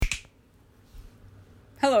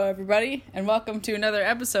Hello, everybody, and welcome to another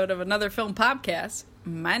episode of Another Film Podcast.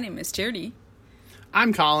 My name is Tierney.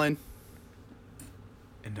 I'm Colin.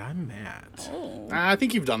 And I'm Matt. Oh. I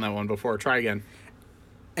think you've done that one before. Try again.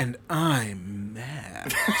 And I'm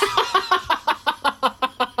Matt.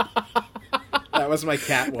 That was my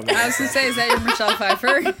cat woman. I was going to say, is that your Michelle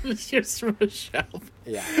Pfeiffer? It's just Michelle.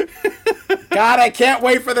 Yeah. God, I can't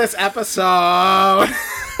wait for this episode.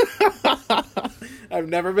 I've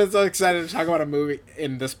never been so excited to talk about a movie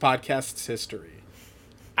in this podcast's history.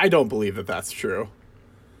 I don't believe that that's true.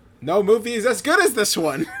 No movie is as good as this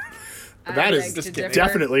one. That is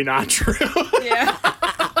definitely not true. Yeah.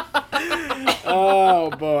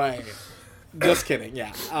 Oh boy. Just kidding.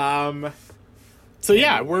 Yeah. So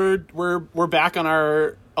yeah, we're back on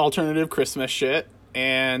our alternative Christmas shit,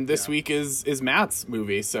 and this week is Matt's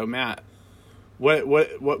movie. So Matt,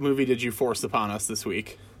 what movie did you force upon us this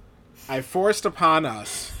week? I forced upon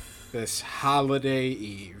us this holiday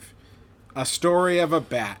eve a story of a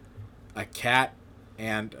bat, a cat,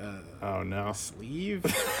 and a sleeve.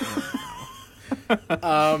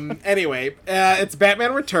 Anyway, it's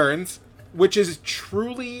Batman Returns, which is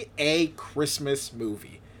truly a Christmas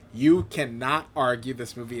movie. You cannot argue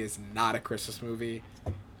this movie is not a Christmas movie.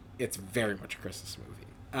 It's very much a Christmas movie.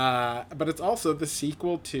 But it's also the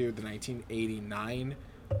sequel to the 1989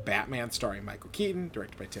 Batman starring Michael Keaton,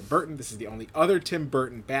 directed by Tim Burton. This is the only other Tim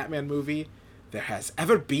Burton Batman movie there has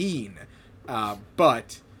ever been.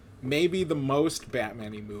 But maybe the most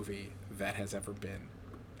Batman-y movie that has ever been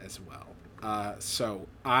as well. So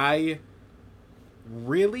I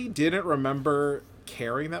really didn't remember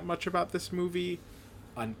caring that much about this movie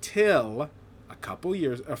until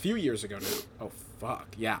a few years ago now. Oh,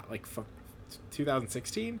 fuck. Yeah,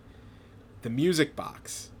 2016? The Music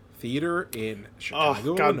Box Theater in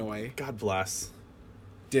Chicago, Illinois. God bless.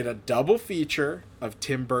 Did a double feature of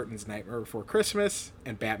Tim Burton's Nightmare Before Christmas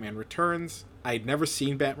and Batman Returns. I'd never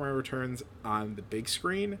seen Batman Returns on the big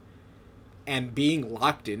screen, and being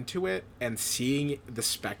locked into it and seeing the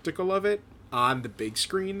spectacle of it on the big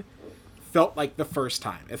screen felt like the first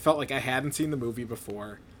time. It felt like I hadn't seen the movie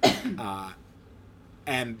before,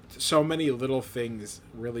 and so many little things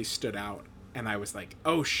really stood out, and I was like,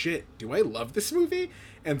 oh shit, do I love this movie?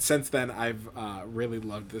 And since then, I've really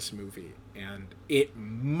loved this movie, and it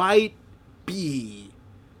might be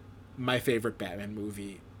my favorite Batman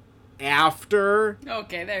movie after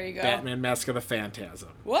Okay, there you go. Batman Mask of the Phantasm.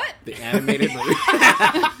 What? The animated movie.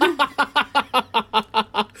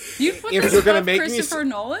 You put If this you're gonna above make me Christopher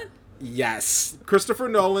Nolan? Yes. Christopher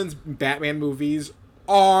Nolan's Batman movies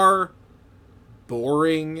are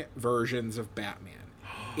boring versions of Batman.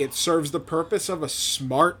 It serves the purpose of a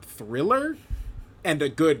smart thriller and a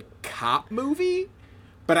good cop movie,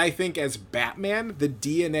 but I think as Batman, the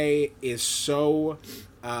DNA is so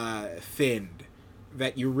thinned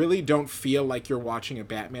that you really don't feel like you're watching a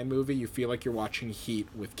Batman movie. You feel like you're watching Heat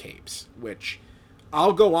with capes, which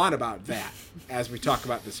I'll go on about that as we talk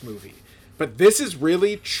about this movie. But this is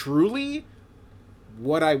really, truly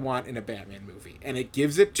what I want in a Batman movie. And it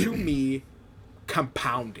gives it to me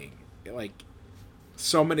compounding. Like,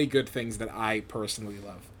 so many good things that I personally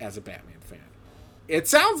love as a Batman fan. It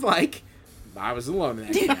sounds like I was alone in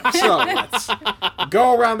that camp. So let's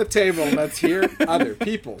go around the table and let's hear other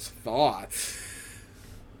people's thoughts.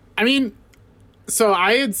 I mean, so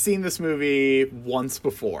I had seen this movie once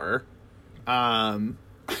before.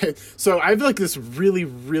 So I have this really,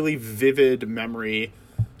 really vivid memory.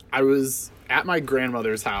 I was at my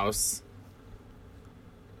grandmother's house.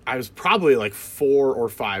 I was probably 4 or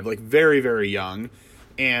 5, very, very young.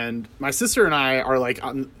 And my sister and I are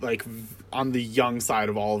on the young side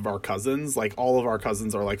of all of our cousins. All of our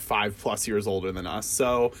cousins are 5+ years older than us.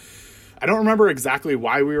 So I don't remember exactly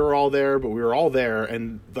why we were all there, but we were all there,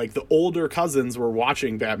 and the older cousins were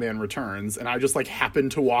watching Batman Returns, and I just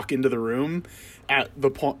happened to walk into the room at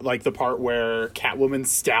the point, the part where Catwoman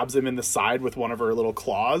stabs him in the side with one of her little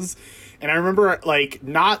claws, and I remember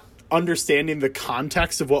not understanding the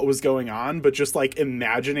context of what was going on, but just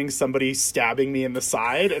imagining somebody stabbing me in the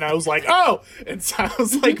side, and I was like, oh, and so I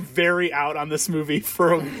was very out on this movie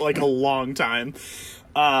for a long time.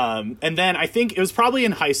 And then I think it was probably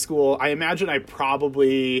in high school. I imagine I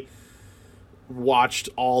probably watched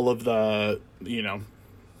all of the,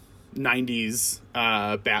 90s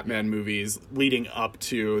Batman movies leading up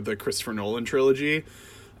to the Christopher Nolan trilogy.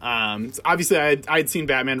 Obviously I'd seen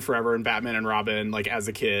Batman Forever and Batman and Robin as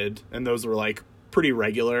a kid, and those were pretty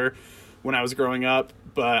regular when I was growing up,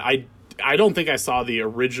 but I don't think I saw the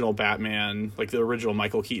original Batman, the original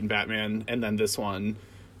Michael Keaton Batman, and then this one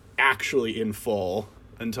actually in full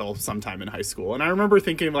until sometime in high school. And I remember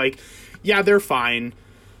thinking yeah, they're fine.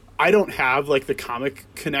 I don't have like the comic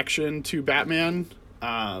connection to Batman.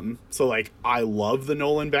 So like I love the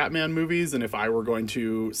Nolan Batman movies, and if I were going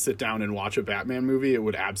to sit down and watch a Batman movie, it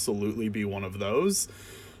would absolutely be one of those.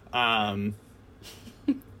 And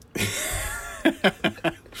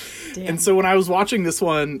so when I was watching this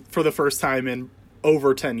one for the first time in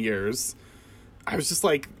over 10 years, I was just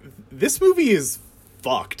like, this movie is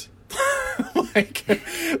fucked. like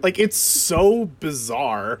it's so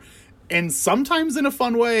bizarre, and sometimes in a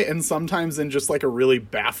fun way, and sometimes in just like a really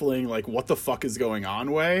baffling, like what the fuck is going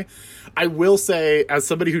on way. I will say, as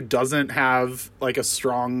somebody who doesn't have like a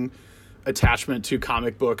strong attachment to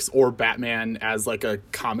comic books or Batman as like a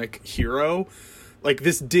comic hero, like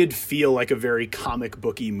this did feel like a very comic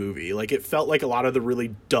booky movie. Like it felt like a lot of the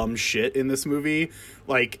really dumb shit in this movie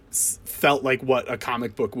like felt like what a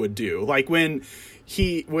comic book would do. Like when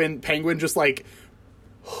Penguin just like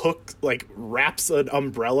wraps an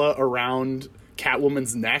umbrella around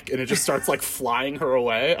Catwoman's neck and it just starts like flying her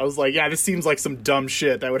away. I was like, yeah, this seems like some dumb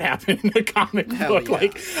shit that would happen in a comic book. Yeah.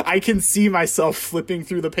 Like I can see myself flipping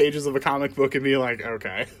through the pages of a comic book and being like,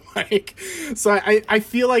 okay. Like, so I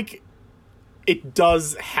feel like it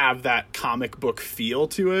does have that comic book feel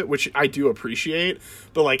to it, which I do appreciate.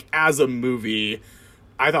 But like as a movie,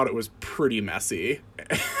 I thought it was pretty messy.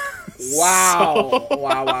 Wow. So...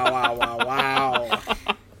 Wow.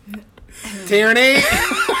 Tierney!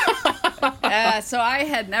 So I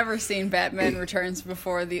had never seen Batman Returns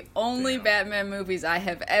before. The only Batman movies I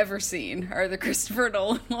have ever seen are the Christopher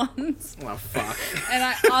Nolan ones. Oh, fuck. And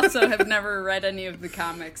I also have never read any of the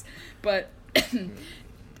comics. But...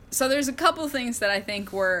 So there's a couple things that I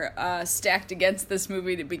think were stacked against this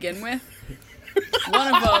movie to begin with.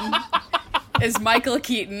 One of them is Michael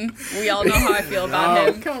Keaton. We all know how I feel about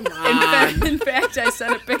him. Come on. In fact, I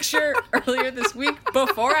sent a picture earlier this week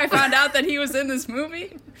before I found out that he was in this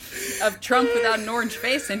movie of Trump without an orange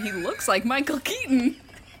face, and he looks like Michael Keaton.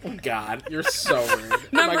 Oh, God, you're so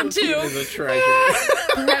rude. Number Michael 2, Keaton is a treasure.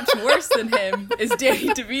 Perhaps worse than him, is Danny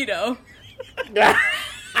DeVito.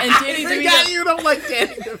 And Danny DeVito, you don't like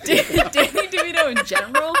Danny DeVito. Danny DeVito in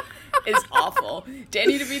general is awful.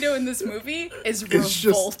 Danny DeVito in this movie is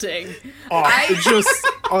revolting. It's just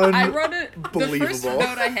unbelievable. I wrote it. The first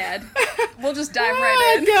note I had. We'll just dive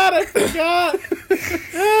right in. I got it.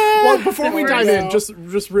 Well, before we dive in, just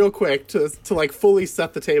real quick to like fully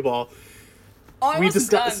set the table. I wasn't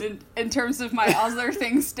done in terms of my other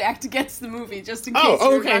things stacked against the movie, just in case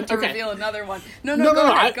you're about to reveal another one. No, go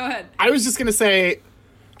ahead. I was just gonna say,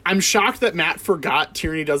 I'm shocked that Matt forgot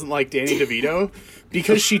Tierney doesn't like Danny DeVito,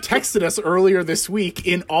 because she texted us earlier this week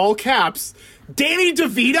in all caps, Danny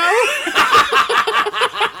DeVito?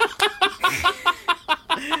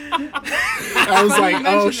 I was like,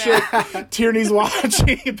 oh shit, Tierney's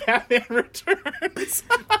watching Batman Returns.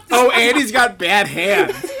 Oh, and he's got bad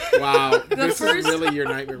hands. Wow, this is really your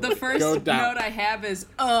nightmare. The first note I have is,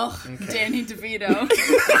 Danny DeVito.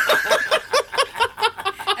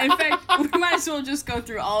 In fact, we might as well just go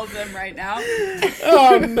through all of them right now.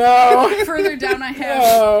 Oh, no. Further down I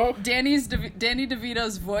have, Danny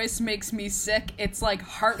DeVito's voice makes me sick. It's like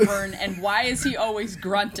heartburn, and why is he always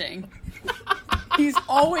grunting? He's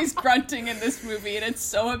always grunting in this movie, and it's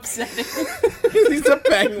so upsetting. He's a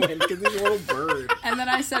penguin, because he's a little bird. And then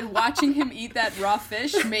I said, watching him eat that raw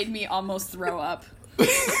fish made me almost throw up. I'm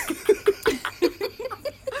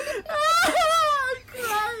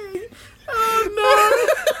crying. Oh, no.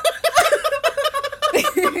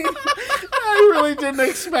 I really didn't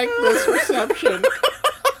expect this reception.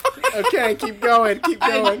 Okay, keep going.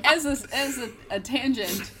 As a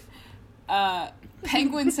tangent,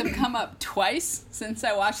 penguins have come up twice since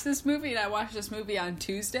I watched this movie, and I watched this movie on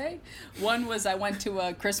Tuesday. One was I went to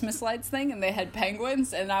a Christmas lights thing, and they had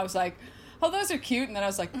penguins, and I was like, oh, those are cute, and then I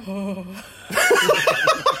was like, oh.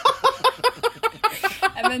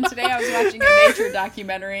 And then today I was watching a nature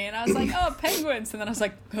documentary, and I was like, oh, penguins, and then I was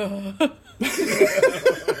like, oh.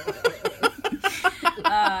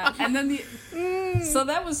 And then so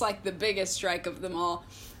that was like the biggest strike of them all.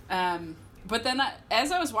 But then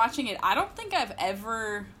as I was watching it, I don't think I've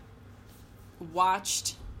ever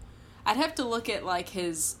watched, I'd have to look at like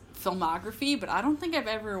his filmography, but I don't think I've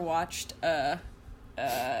ever watched a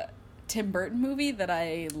Tim Burton movie that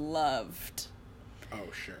I loved.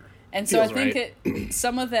 Oh, sure. And so feels I think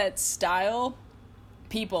some of that style,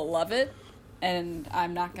 people love it, and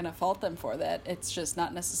I'm not going to fault them for that. It's just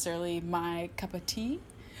not necessarily my cup of tea.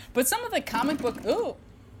 But some of the comic book... Ooh.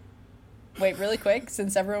 Wait, really quick,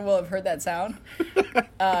 since everyone will have heard that sound. Do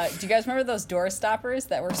you guys remember those door stoppers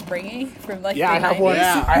that were springy from like the 90s? I have one.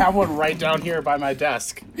 Yeah. I have one right down here by my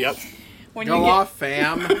desk. Yep. Go off,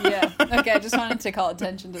 fam. Yeah. Okay, I just wanted to call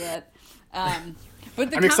attention to that. But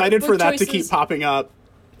the I'm comic excited book for that to choices- keep popping up.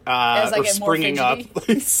 As I or get more springing up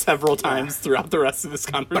fidgety. like, several times throughout the rest of this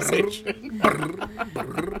conversation.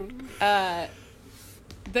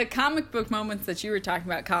 The comic book moments that you were talking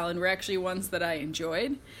about, Colin, were actually ones that I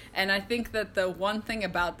enjoyed. And I think that the one thing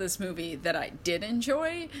about this movie that I did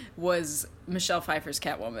enjoy was Michelle Pfeiffer's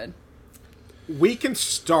Catwoman. We can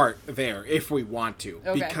start there if we want to.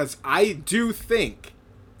 Okay. Because I do think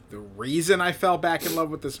the reason I fell back in love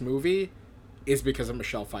with this movie is because of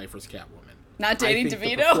Michelle Pfeiffer's Catwoman. Not dating I think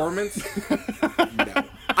DeVito? the performance... No.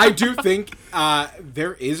 I do think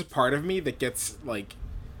there is a part of me that gets, like,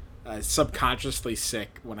 subconsciously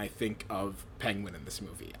sick when I think of Penguin in this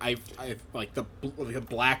movie. I like the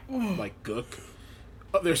black like gook.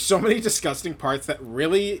 There's so many disgusting parts that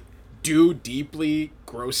really do deeply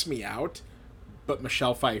gross me out, but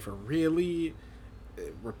Michelle Pfeiffer really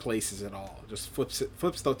replaces it all. Just flips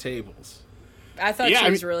the tables. I thought Yeah, she I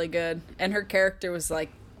was mean- really good. And her character was,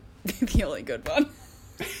 like, the only good one.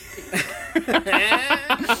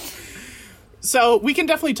 So we can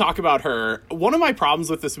definitely talk about her. One of my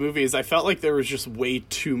problems with this movie is I felt like there was just way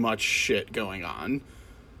too much shit going on.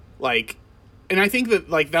 Like, and I think that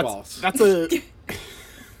like False. that's a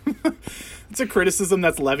it's a criticism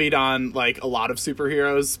that's levied on like a lot of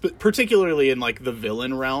superheroes, but particularly in like the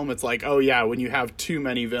villain realm. It's like, oh yeah, when you have too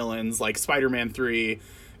many villains, like Spider-Man 3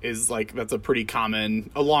 is like that's a pretty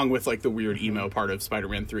common, along with like the weird emo part of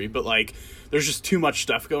Spider-Man 3, but like there's just too much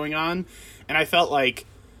stuff going on. And I felt like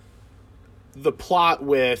the plot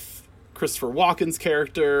with Christopher Walken's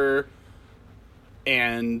character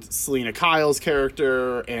and Selena Kyle's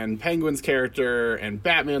character and Penguin's character and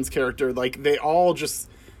Batman's character, like they all just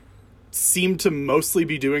seemed to mostly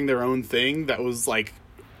be doing their own thing that was like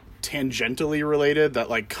tangentially related, that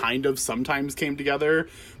like kind of sometimes came together,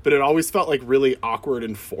 but it always felt like really awkward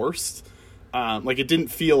and forced. Like it didn't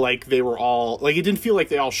feel like they were all like, it didn't feel like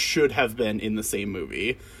they all should have been in the same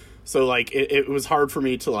movie. So like it was hard for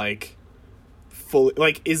me to like fully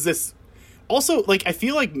like, is this also like, I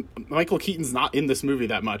feel like Michael Keaton's not in this movie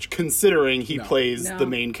that much considering he plays No. the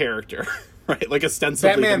main character. Right, like ostensibly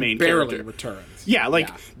Batman the main barely character. returns. Yeah, like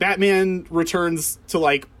Batman returns to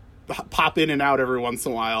like pop in and out every once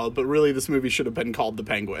in a while, but really this movie should have been called The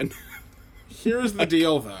Penguin. Here's the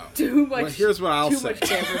deal, though. Too much. Well, here's what I'll too say. much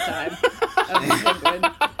camera time. Of the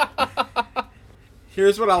Penguin.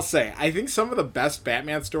 Here's what I'll say. I think some of the best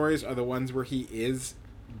Batman stories are the ones where he is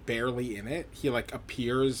barely in it. He like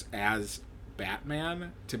appears as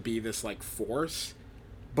Batman to be this like force,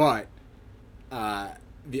 but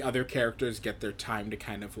the other characters get their time to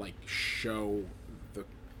kind of like show the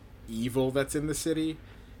evil that's in the city.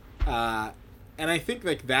 And I think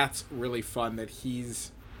like that's really fun that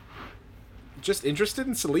he's just interested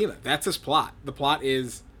in Selena. That's his plot. The plot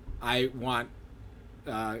is I want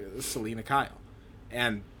Selena Kyle.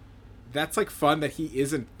 And that's like fun that he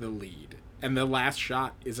isn't the lead. And the last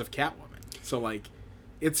shot is of Catwoman. So like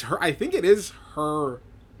it's her, I think it is her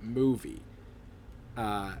movie.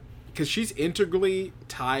 Because she's integrally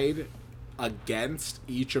tied against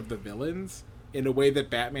each of the villains in a way that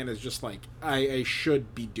Batman is just like, I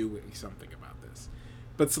should be doing something about this.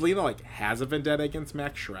 But Selena like has a vendetta against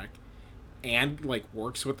Max Schreck and like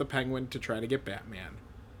works with the Penguin to try to get Batman.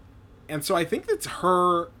 And so I think that's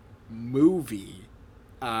her movie.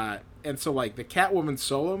 And so like the Catwoman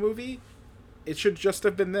solo movie, it should just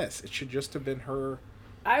have been this. It should just have been her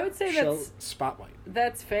I would say show that's spotlight.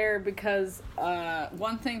 That's fair because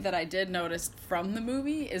one thing that I did notice from the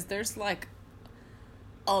movie is there's like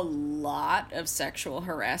a lot of sexual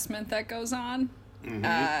harassment that goes on.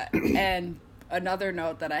 And another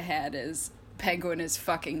note that I had is Penguin is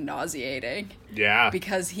fucking nauseating Yeah.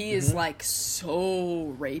 because he is like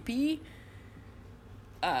so rapey.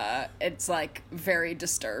 It's like very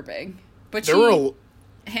disturbing. But There she were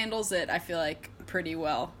handles it, I feel like, pretty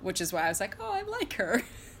well, which is why I was like, oh, I like her.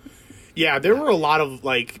 there were a lot of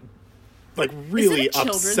like really Is it a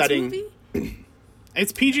children's upsetting. movie?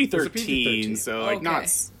 It's PG-13, It's a PG-13. so like Okay.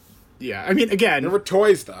 not. Yeah, I mean, again, There were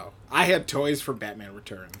toys though. I had toys for Batman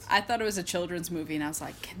Returns. I thought it was a children's movie, and I was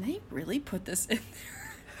like, can they really put this in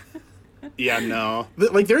there? yeah, no,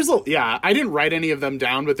 like there's I didn't write any of them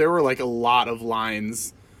down, but there were like a lot of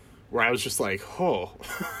lines where I was just like, oh,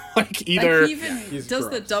 like either Like, he even he's does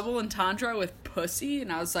the gross. double entendre with pussy, and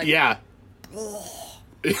I was like, yeah.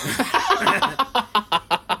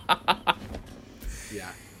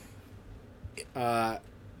 Yeah.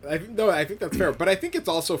 I think that's fair, but I think it's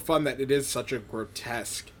also fun that it is such a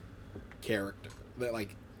grotesque character that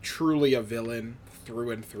like truly a villain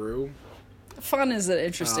through and through. fun is an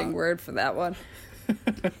interesting word for that one.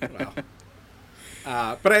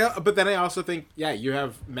 Well, but then I also think you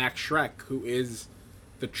have Max Schreck, who is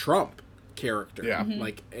the Trump character. Yeah.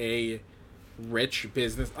 Like a rich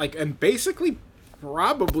business, like, and basically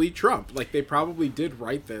probably Trump. Like, they probably did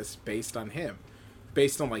write this based on him.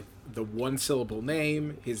 Based on, like, the one-syllable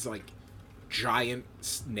name, his, like, giant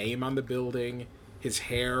name on the building, his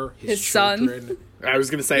hair, his children. son. I was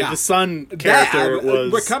gonna say Yeah. the son character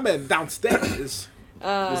was We're coming downstairs.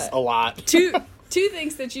 was a lot. Two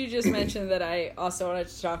things that you just mentioned that I also wanted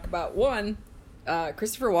to talk about. One,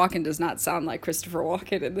 Christopher Walken does not sound like Christopher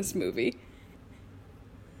Walken in this movie.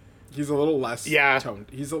 He's a little less toned.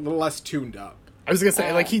 He's a little less tuned up. I was gonna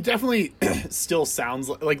say, like, he definitely still sounds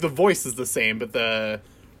like the voice is the same, but the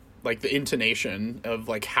intonation of,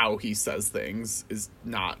 like, how he says things is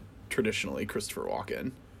not traditionally Christopher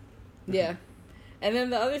Walken. Yeah. And then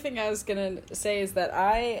the other thing I was gonna say is that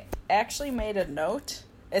I actually made a note.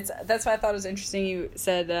 That's why I thought it was interesting. You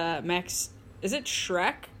said Max. Is it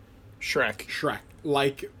Shrek? Shrek.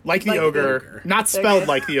 Like the ogre. Not spelled Okay.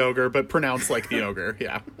 like the ogre, but pronounced like the ogre.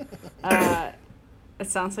 Yeah. It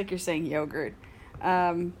sounds like you're saying yogurt.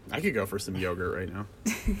 I could go for some yogurt right now.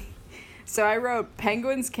 So I wrote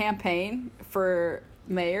Penguin's campaign for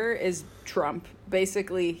mayor is Trump.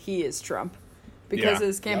 Basically, he is Trump. Because Yeah.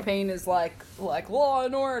 his campaign is like law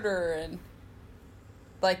and order, and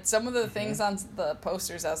like some of the things on the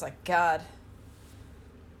posters, I was like, God,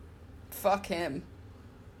 fuck him.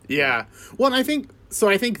 Yeah. Well, and I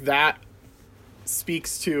think that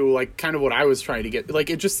speaks to, like, kind of what I was trying to get. Like,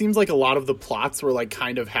 it just seems like a lot of the plots were, like,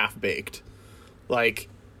 kind of half-baked. Like,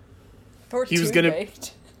 Or he was too gonna-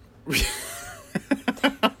 baked.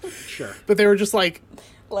 Sure. but they were just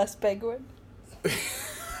Less penguin.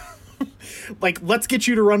 like, let's get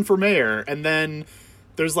you to run for mayor. And then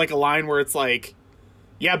there's, like, a line where it's like,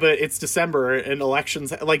 yeah, but it's December and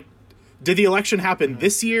elections, like, did the election happen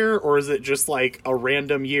this year, or is it just, like, a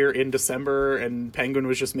random year in December, and Penguin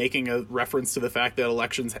was just making a reference to the fact that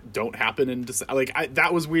elections don't happen in December? Like,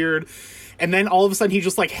 that was weird. And then all of a sudden he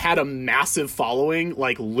just, like, had a massive following,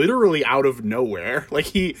 like, literally out of nowhere. Like,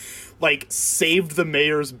 he, like, saved the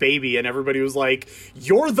mayor's baby, and everybody was like,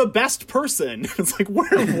 you're the best person. It's like,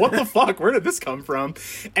 what the fuck? Where did this come from?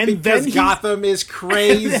 And Because then Gotham is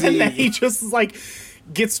crazy. and then he just, like,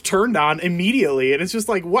 gets turned on immediately, and it's just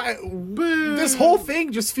like, what? This whole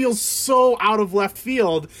thing just feels so out of left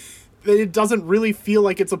field that it doesn't really feel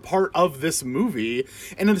like it's a part of this movie.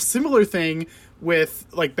 And then a similar thing with,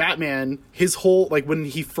 like, Batman, his whole, like, when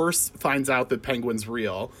he first finds out that Penguin's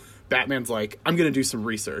real, Batman's like, I'm gonna do some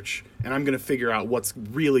research and I'm gonna figure out what's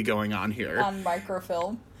really going on here. On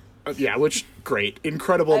microfilm. Yeah, which, great,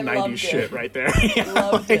 incredible I loved 90s it. shit right there.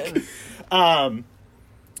 Loved it.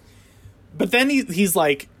 But then he's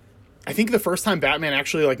like, I think the first time Batman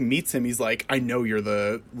actually, like, meets him, he's like, I know you're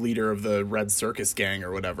the leader of the Red Circus gang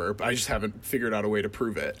or whatever, but I just haven't figured out a way to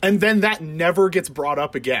prove it. And then that never gets brought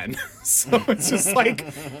up again. So it's just like,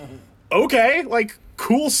 okay, like,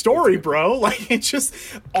 cool story, bro. Like, it's just,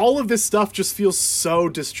 all of this stuff just feels so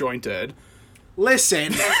disjointed.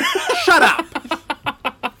 Listen, shut up.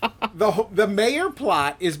 The mayor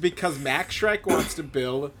plot is because Max Shrek wants to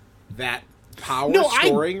build that power No, I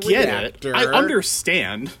storing get reactor it. I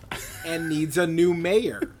understand. and needs a new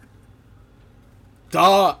mayor.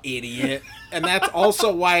 Duh, idiot. And that's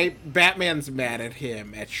also why Batman's mad at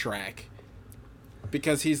him, at Shrek.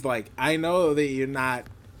 Because he's like, I know that you're not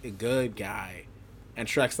a good guy. And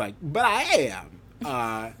Shrek's like, but I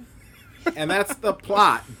am. And that's the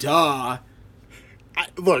plot. Duh.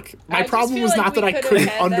 Look, my I just problem feel was like not that we I could've couldn't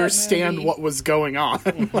had that understand movie. what was going on.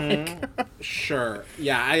 Like, Sure.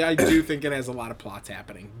 Yeah, I do think it has a lot of plots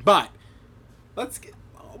happening. But let's get...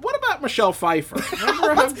 What about Michelle Pfeiffer?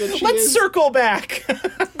 Remember how good she let's is? circle back.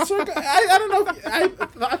 I don't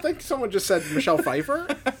know. I think someone just said Michelle Pfeiffer.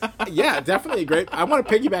 Yeah, definitely great. I want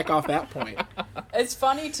to piggyback off that point. It's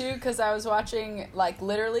funny, too, because I was watching, like,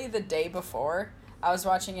 literally the day before, I was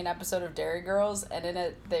watching an episode of Dairy Girls, and in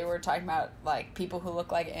it, they were talking about, like, people who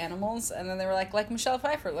look like animals, and then they were like Michelle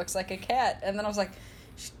Pfeiffer looks like a cat, and then I was like,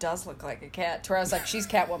 she does look like a cat, to where I was like, she's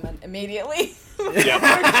Catwoman, immediately.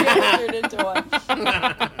 Turned into one.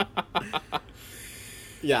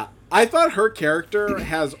 Yeah, I thought her character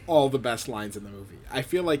has all the best lines in the movie. I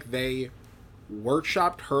feel like they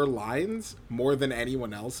workshopped her lines more than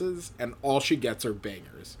anyone else's, and all she gets are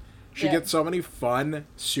bangers. She Yeah. gets so many fun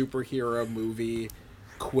superhero movie,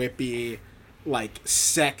 quippy, like,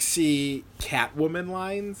 sexy Catwoman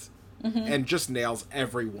lines, and just nails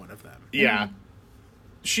every one of them. Yeah.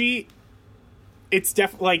 It's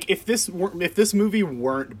definitely, like, if this movie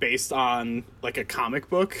weren't based on, like, a comic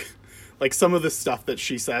book, like, some of the stuff that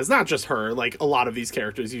she says, not just her, like, a lot of these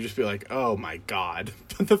characters, you just be like, oh my god.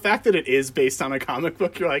 But the fact that it is based on a comic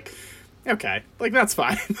book, you're like, Okay, like that's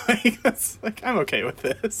fine. Like that's like I'm okay with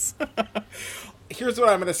this. Here's what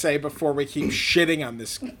I'm going to say before we keep shitting on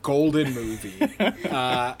this golden movie.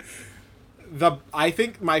 I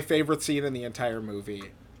think my favorite scene in the entire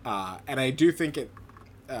movie, and I do think it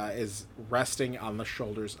is resting on the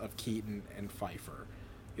shoulders of Keaton and Pfeiffer,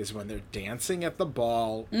 is when they're dancing at the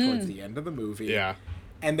ball towards the end of the movie. Yeah.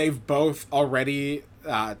 And they've both already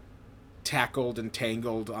tackled and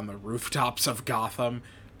tangled on the rooftops of Gotham,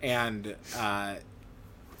 and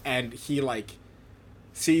he like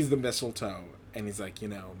sees the mistletoe, and he's like,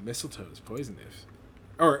 mistletoe is poisonous.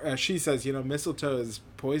 Or she says, mistletoe is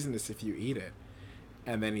poisonous if you eat it.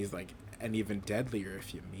 And then he's like, and even deadlier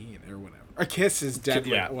if you mean, or whatever. A kiss is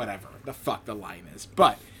deadly, whatever. The fuck the line is.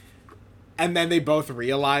 But, and then they both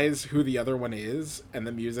realize who the other one is, and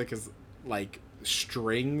the music is like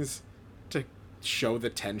strings to show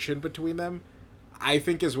the tension between them. I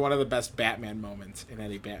think is one of the best Batman moments in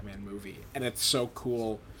any Batman movie. And it's so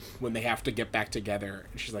cool when they have to get back together.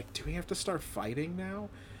 And she's like, do we have to start fighting now?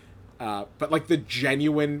 But like the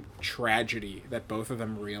genuine tragedy that both of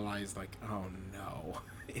them realize, like, oh no,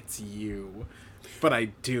 it's you. But I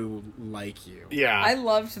do like you. Yeah. I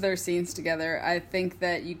loved their scenes together. I think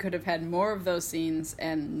that you could have had more of those scenes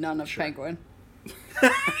and none of Penguin.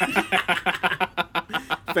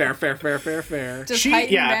 Fair. Just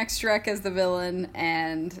heighten Max Schreck as the villain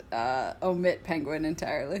and omit Penguin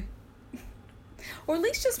entirely. Or at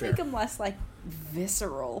least just make him less, like,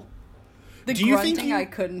 visceral. The grunting I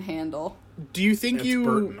couldn't handle. Do you think you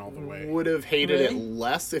Burton all the way. would have hated it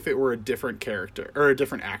less if it were a different character or a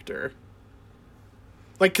different actor?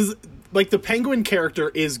 Like, because like the Penguin character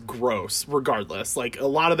is gross regardless. Like a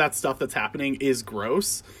lot of that stuff that's happening is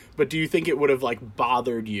gross. But do you think it would have like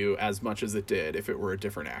bothered you as much as it did if it were a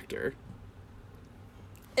different actor?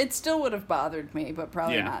 It still would have bothered me, but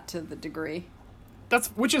probably not to the degree.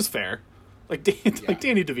 Which is fair. Like, like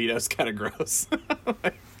Danny DeVito's kind of gross.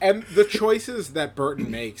 And the choices that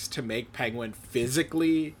Burton makes to make Penguin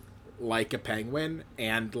physically like a penguin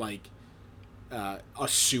and like a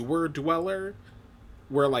sewer dweller,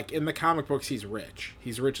 where like in the comic books he's rich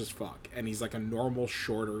as fuck, and he's like a normal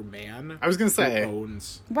shorter man. I was gonna say,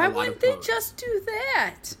 owns why wouldn't they just do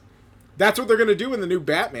that? That's what they're gonna do in the new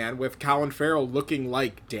Batman with Colin Farrell looking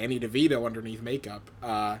like Danny DeVito underneath makeup.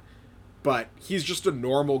 But he's just a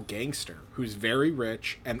normal gangster who's very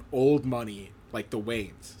rich and old money, like the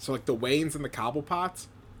Waynes. So like the Waynes and the Cobblepots,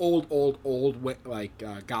 old like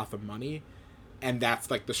Gotham money, and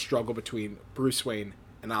that's like the struggle between Bruce Wayne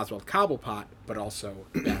and Oswald Cobblepot, but also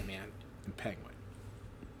Batman and Penguin.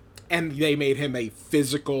 And they made him a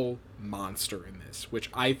physical monster in this,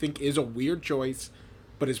 which I think is a weird choice,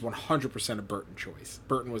 but is 100% a Burton choice.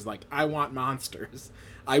 Burton was like, I want monsters.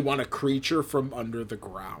 I want a creature from under the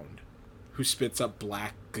ground who spits up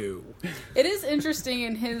black goo. It is interesting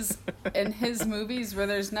in his movies where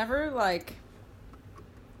there's never like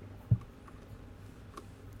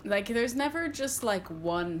there's never just like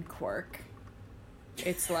one quirk.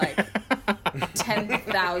 It's like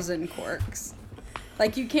 10,000 quirks.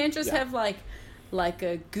 Like you can't just have like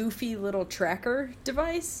a goofy little tracker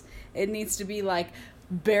device. It needs to be like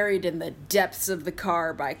buried in the depths of the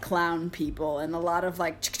car by clown people and a lot of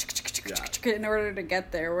like in order to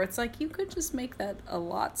get there, where it's like you could just make that a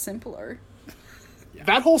lot simpler.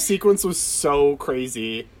 That whole sequence was so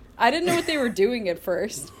crazy. I didn't know what they were doing at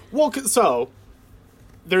first. Well, so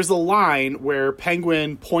there's a line where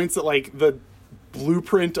Penguin points at like the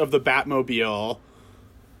blueprint of the Batmobile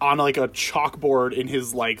on like a chalkboard in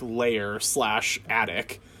his like lair /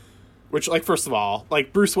 attic. Which, like, first of all,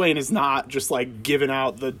 like, Bruce Wayne is not just, like, giving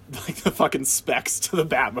out the fucking specs to the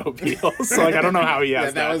Batmobile. So, like, I don't know how he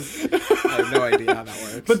has that. I have no idea how that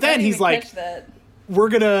works. But then he's like, we're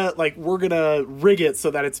gonna rig it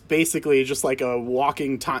so that it's basically just, like, a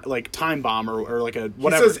walking time bomb or like a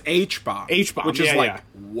whatever. He says H-bomb. H-bomb, which is like,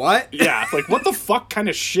 what? Yeah, like, what the fuck kind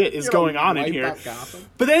of shit is going on in here?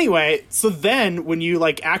 But anyway, so then when you,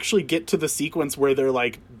 like, actually get to the sequence where they're,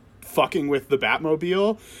 like, fucking with the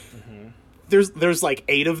Batmobile... There's like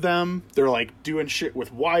 8 of them. They're like doing shit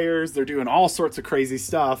with wires. They're doing all sorts of crazy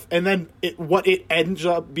stuff. And then what it ends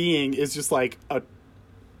up being is just like a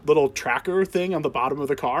little tracker thing on the bottom of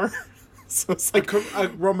the car. So it's like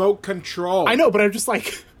a remote control. I know, but I'm just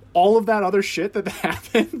like all of that other shit that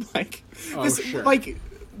happened. Like sure. Like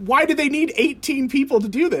why do they need 18 people to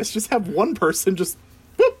do this? Just have one person just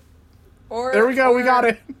boop. There we go. We got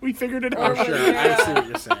it. We figured it out. Sure. I see what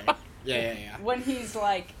you're saying. Yeah. When he's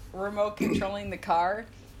like remote controlling the car,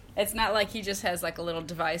 it's not like he just has like a little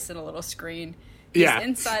device and a little screen. He's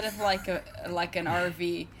inside of like an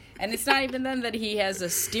RV, And it's not even then that he has a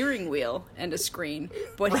steering wheel and a screen,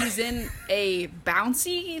 but he's in a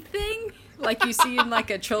bouncy thing, like you see in like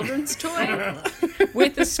a children's toy,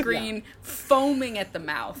 with a screen foaming at the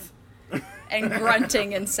mouth and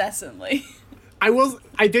grunting incessantly.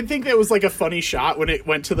 I did think that was like a funny shot when it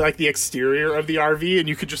went to like the exterior of the RV and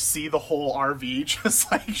you could just see the whole RV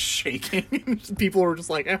just like shaking. And people were just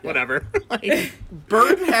like, whatever. Like,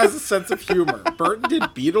 Burton has a sense of humor. Burton did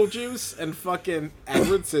Beetlejuice and fucking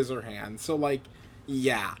Edward Scissorhands. So like,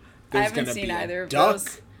 yeah, I there's haven't gonna seen be a either of duck.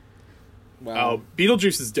 those. Well,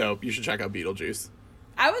 Beetlejuice is dope. You should check out Beetlejuice.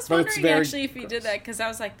 I was But it's wondering very actually if he did gross. that because I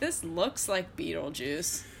was like, this looks like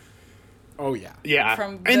Beetlejuice oh yeah. Yeah.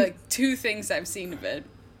 from And the two things I've seen of it.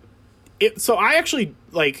 so I actually,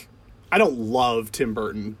 like, I don't love Tim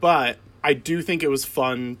Burton, but I do think it was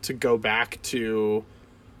fun to go back to,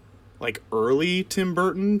 like, early Tim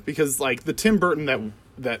Burton, because, like, the Tim Burton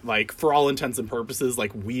that like, for all intents and purposes,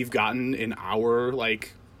 like, we've gotten in our,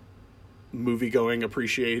 like, movie-going,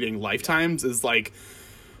 appreciating lifetimes is, like,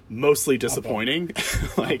 mostly disappointing.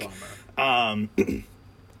 Like, and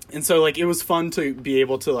so, like, it was fun to be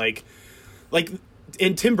able to, like,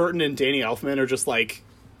 and Tim Burton and Danny Elfman are just, like,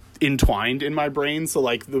 entwined in my brain. So,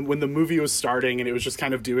 like, when the movie was starting and it was just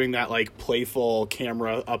kind of doing that, like, playful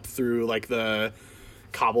camera up through, like, the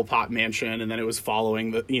Cobblepot mansion, and then it was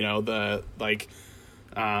following the, you know, the, like,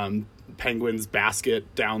 penguin's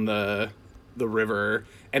basket down the river,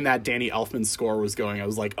 and that Danny Elfman score was going, I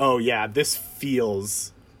was like, oh, yeah, this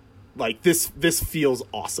feels... like, this feels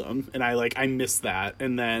awesome. And I miss that.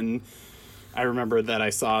 And then I remember that I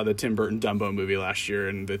saw the Tim Burton Dumbo movie last year,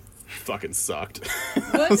 and it fucking sucked.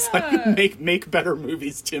 I was like, make better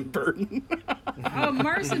movies, Tim Burton. Oh,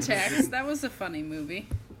 Mars Attacks. That was a funny movie,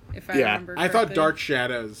 if I Yeah. remember correctly. I thought Dark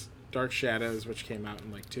Shadows, which came out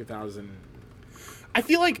in like 2012. I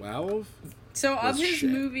feel like So of was his shit.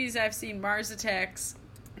 movies, I've seen Mars Attacks,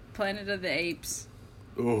 Planet of the Apes,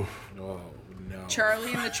 ooh, Oh no.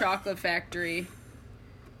 Charlie and the Chocolate Factory,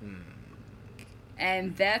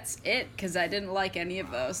 and that's it, because I didn't like any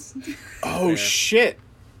of those. oh Fair. shit.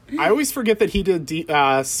 I always forget that he did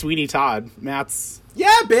Sweeney Todd, Matt's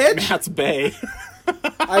Yeah, bitch. Bay.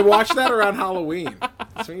 I watched that around Halloween.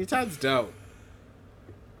 Sweeney Todd's dope.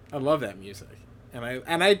 I love that music,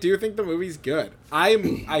 and I do think the movie's good.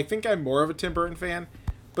 I think I'm more of a Tim Burton fan,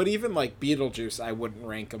 but even like Beetlejuice, I wouldn't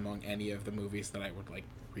rank among any of the movies that I would like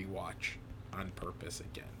rewatch on purpose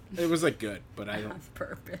again. It was like good, but I don't On need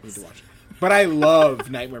purpose. to watch it. But I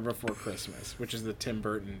love Nightmare Before Christmas, which is the Tim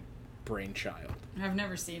Burton brainchild. I've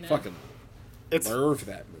never seen it. Fucking It's love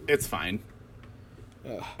that movie. it's fine.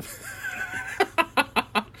 Ugh.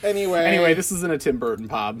 Anyway, this isn't a Tim Burton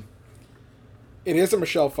pod. It is a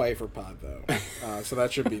Michelle Pfeiffer pod, though, so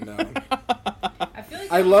that should be known. I feel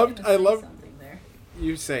like I was loved- gonna I say loved- something there.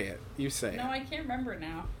 You say it. You say No, it. I can't remember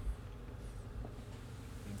now.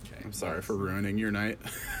 Okay. I'm sorry for ruining your night.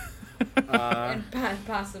 And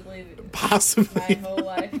possibly Possibly my whole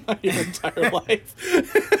life. your entire life.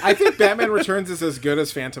 I think Batman Returns is as good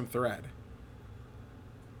as Phantom Thread.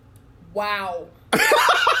 Wow.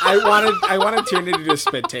 I wanted Tierney to do a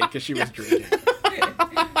spit take because she was drinking.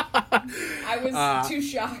 I was too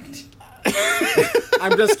shocked.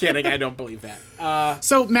 I'm just kidding. I don't believe that.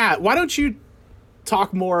 So, Matt, why don't you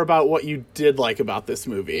talk more about what you did like about this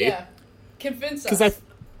movie? Yeah. Convince us. Because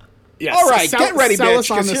yes. All right, get ready, sell bitch,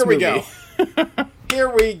 us on because this here we movie. go. Here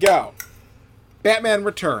we go. Batman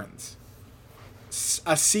Returns.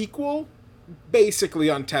 A sequel, basically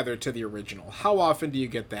untethered to the original. How often do you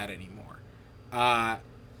get that anymore?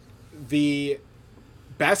 The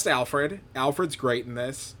best Alfred. Alfred's great in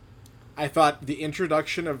this. I thought the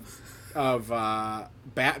introduction of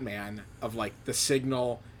Batman, of like the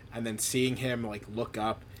signal, and then seeing him like look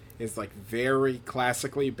up, is like very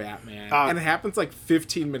classically Batman, and it happens like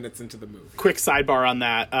 15 minutes into the movie. Quick sidebar on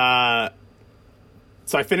that.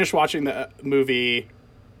 So I finished watching the movie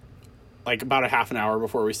like about a half an hour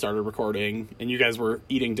before we started recording, and you guys were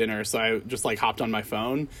eating dinner, so I just like hopped on my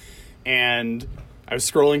phone and I was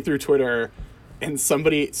scrolling through Twitter, and so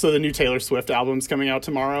the new Taylor Swift album's coming out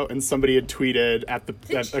tomorrow, and somebody had tweeted at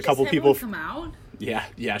a couple people come out. Yeah,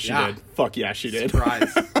 she Yeah. did. Fuck yeah, she did.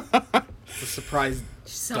 Surprise! It's a surprise.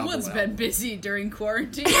 Someone's double been busy during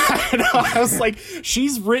quarantine. I know. I was like,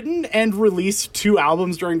 she's written and released 2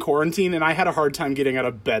 albums during quarantine, and I had a hard time getting out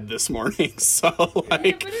of bed this morning. So, Yeah,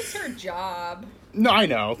 like, but it's her job. no, I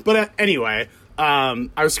know. But anyway, I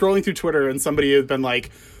was scrolling through Twitter, and somebody had been like,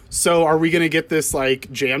 So are we going to get this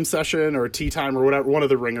like jam session or tea time or whatever, one of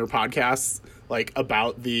the Ringer podcasts, like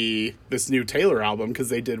about this new Taylor album? Because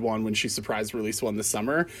they did one when she surprise released one this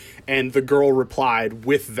summer, and the girl replied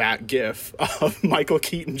with that gif of Michael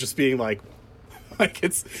Keaton just being like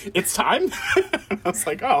it's time. And I was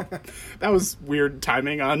like, oh, that was weird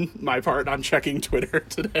timing on my part on checking Twitter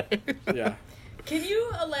today. Yeah. Can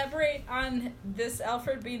you elaborate on this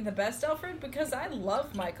Alfred being the best Alfred? Because I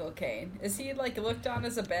love Michael Caine. Is he like looked on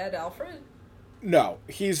as a bad Alfred? No,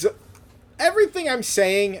 he's everything I'm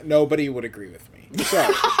saying. Nobody would agree with me. So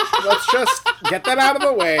let's just get that out of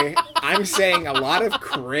the way. I'm saying a lot of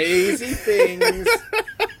crazy things.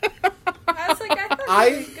 I was like, I thought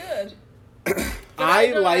he was good. But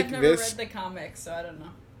I've never read the comics, so I don't know.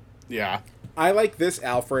 Yeah. I like this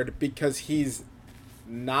Alfred because he's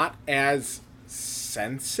not as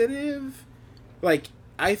sensitive. Like,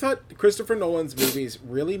 I thought Christopher Nolan's movies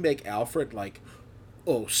really make Alfred like,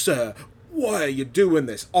 oh, sir, why are you doing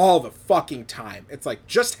this all the fucking time? It's like,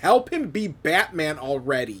 just help him be Batman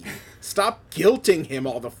already. Stop guilting him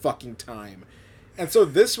all the fucking time. And so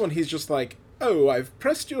this one, he's just like, oh, I've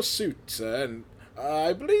pressed your suit, sir, and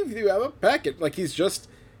I believe you have a packet. Like, he's just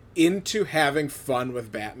into having fun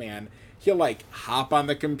with Batman. He'll, like, hop on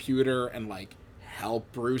the computer and, like, help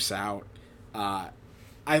Bruce out.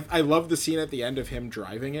 I love the scene at the end of him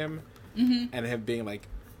driving him and him being like,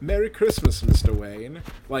 Merry Christmas, Mr. Wayne.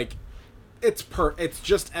 Like, it's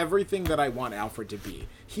just everything that I want Alfred to be.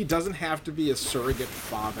 He doesn't have to be a surrogate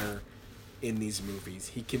father in these movies.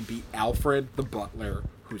 He can be Alfred the butler,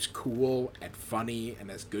 who's cool and funny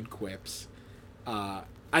and has good quips. I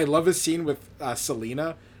love his scene with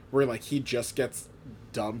Selina, where like he just gets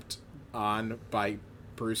dumped on by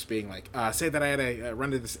Bruce being like, say that I had a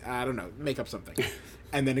run to this, I don't know, make up something,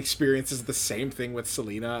 and then experiences the same thing with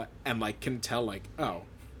Selina and like can tell like, oh,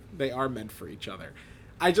 they are meant for each other.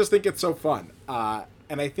 I just think it's so fun,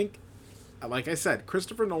 and I think, like I said,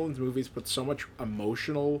 Christopher Nolan's movies put so much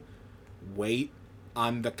emotional weight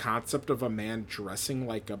on the concept of a man dressing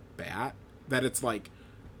like a bat that it's like,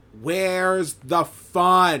 where's the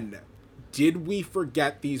fun? Did we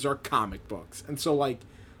forget these are comic books? And so, like,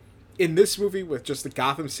 in this movie with just the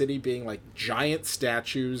Gotham City being, like, giant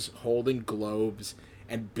statues holding globes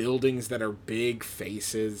and buildings that are big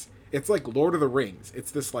faces, it's like Lord of the Rings.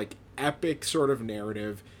 It's this, like, epic sort of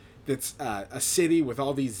narrative that's a city with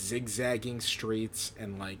all these zigzagging streets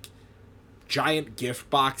and, like, giant gift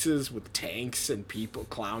boxes with tanks and people,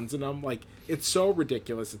 clowns in them. Like, it's so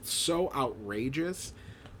ridiculous. It's so outrageous.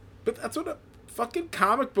 But that's what a fucking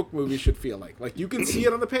comic book movie should feel like. Like, you can see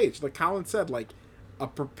it on the page. Like Colin said, like, a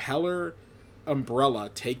propeller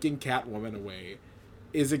umbrella taking Catwoman away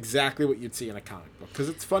is exactly what you'd see in a comic book. Because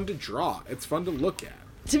it's fun to draw. It's fun to look at.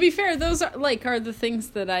 To be fair, those are the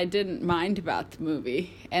things that I didn't mind about the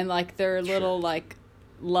movie. And, like, their little, like,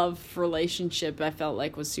 love relationship I felt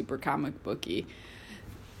like was super comic booky.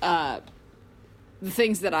 The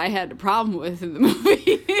things that I had a problem with in the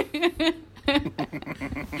movie...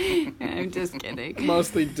 I'm just kidding.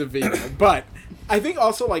 Mostly DeVito. But I think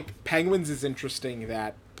also, like, Penguins is interesting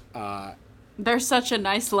that... they're such a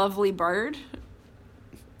nice, lovely bird.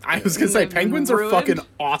 I was going to say, penguins are fucking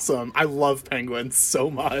awesome. I love penguins so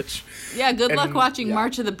much. Yeah, good luck watching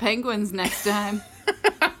March of the Penguins next time.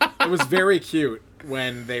 It was very cute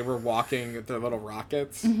when they were walking their little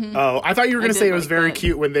rockets. Mm-hmm. Oh, I thought you were going to say it was very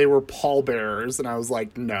cute when they were pallbearers, and I was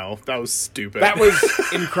like, no, that was stupid. That was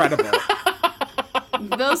incredible.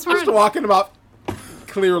 Those were... Just walking about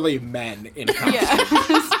clearly men in costume.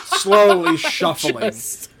 Yeah. Slowly shuffling.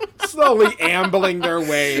 Slowly ambling their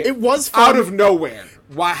way. It was fun. Out of nowhere.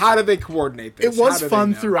 Why? How did they coordinate this? It was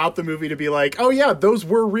fun throughout the movie to be like, oh yeah, those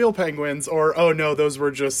were real penguins, or oh no, those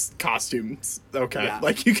were just costumes. Okay, yeah.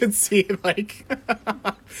 Like you could see, like,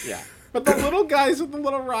 yeah. But the little guys with the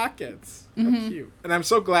little rockets, how cute. And I'm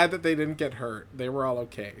so glad that they didn't get hurt. They were all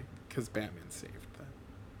okay because Batman saved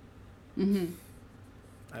them.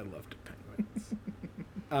 I loved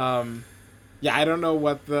penguins. Yeah, I don't know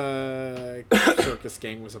what the circus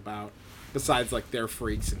gang was about, besides like they're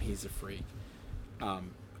freaks and he's a freak.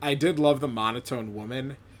 I did love the monotone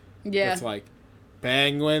woman. Yeah. It's like,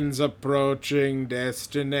 penguins approaching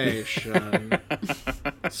destination.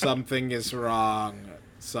 Something is wrong.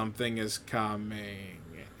 Something is coming.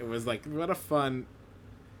 It was like, what a fun...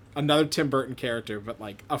 Another Tim Burton character, but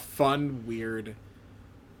like a fun, weird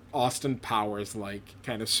Austin Powers-like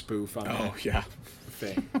kind of spoof on that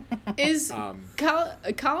thing. Is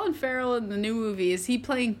Colin Farrell in the new movie, is he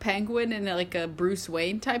playing Penguin in like a Bruce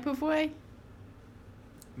Wayne type of way?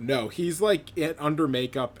 No, he's like under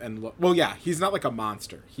makeup and well, yeah, he's not like a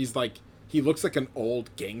monster. He's like He looks like an old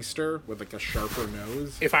gangster with like a sharper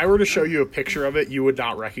nose. If I were to show you a picture of it, you would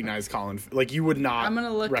not recognize Colin. Like you would not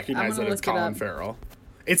recognize that it's Colin Farrell.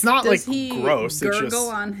 It's not Does like he gross. It's gurgle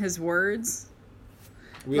just on his words?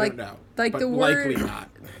 We don't know. Like but the word, likely not.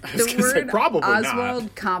 the word probably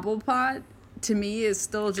Oswald Cobblepot to me is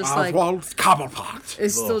still just like Oswald Cobblepot.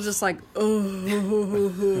 It's still just like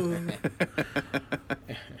oh.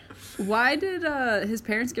 Why did his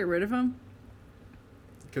parents get rid of him?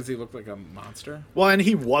 Because he looked like a monster. Well, and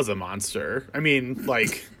he was a monster. I mean,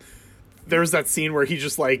 like, there's that scene where he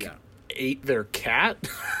just like ate their cat.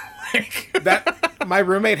 That my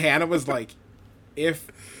roommate Hannah was like, if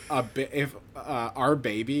our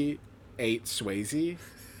baby ate Swayze,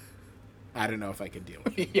 I don't know if I could deal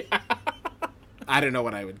with it. Yeah. I don't know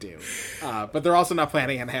what I would do. But they're also not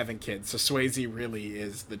planning on having kids, so Swayze really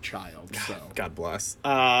is the child. So God bless.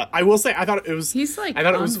 I will say, I thought it was. He's like I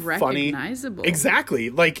thought it was funny. unrecognizable. Exactly.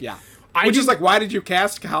 Like, yeah. I Which is didn't- like, why did you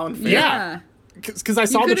cast Colin Farrell? Yeah. Because I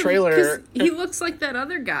saw the trailer. 'Cause he looks like that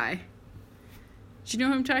other guy. Do you know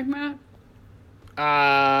who I'm talking about?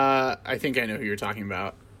 I think I know who you're talking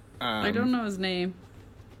about. I don't know his name.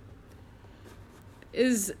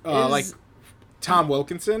 Is Like Tom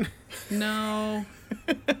Wilkinson. no?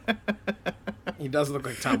 He does look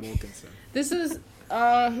like Tom Wilkinson. This is.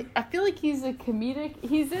 I feel like he's a comedic.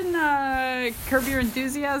 He's in Curb Your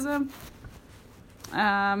Enthusiasm.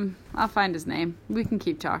 I'll find his name. We can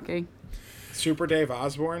keep talking. Super Dave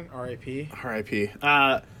Osborne, R.I.P. R.I.P.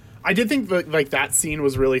 I did think that like that scene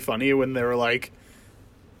was really funny when they were like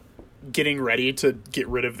getting ready to get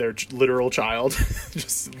rid of their literal child,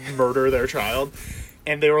 just murder their child.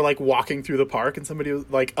 And they were like walking through the park, and somebody was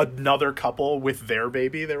like another couple with their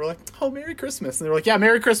baby. They were like, "Oh, Merry Christmas!" And they were like, "Yeah,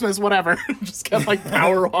 Merry Christmas, whatever." Just kept like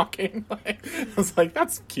power walking. I was like,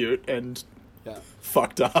 "That's cute and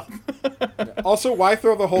fucked up." Also, why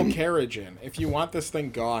throw the whole carriage in? If you want this thing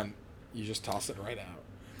gone, you just toss it right out.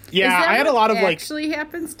 Yeah, I had a lot of like. Actually,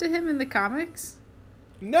 happens to him in the comics.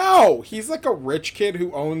 No, he's like a rich kid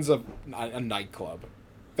who owns a nightclub.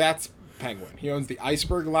 That's Penguin. He owns the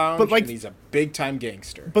Iceberg Lounge, But, like- and he's a big time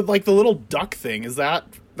gangster. But like the little duck thing,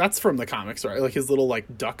 that's from the comics, right? Like his little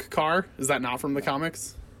like duck car, is that not from the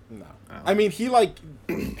comics? No, I mean he like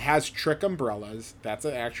has trick umbrellas. That's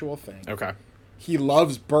an actual thing. Okay. He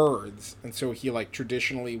loves birds, and so he like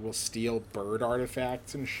traditionally will steal bird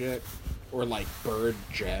artifacts and shit, or like bird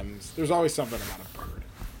gems. There's always something about a bird.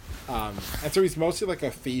 And so he's mostly like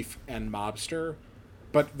a thief and mobster,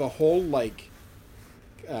 but the whole like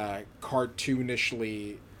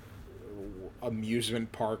cartoonishly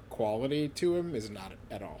amusement park quality to him is not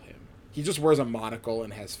at all him. He just wears a monocle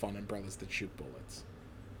and has fun umbrellas that shoot bullets.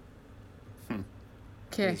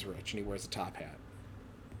 Okay. He's rich and he wears a top hat.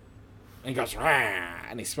 And he goes, rah,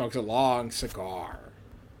 and he smokes a long cigar.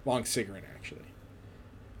 Long cigarette, actually.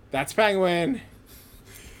 That's Penguin.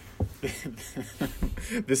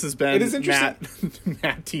 This has been It is interesting.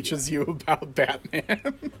 Matt teaches you about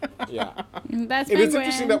Batman. Yeah. That's It Penguin. is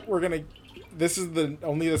interesting that we're going to... This is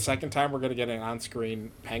only the second time we're going to get an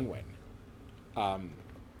on-screen Penguin. Or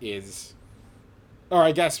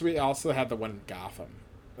I guess we also had the one in Gotham.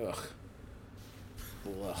 Ugh.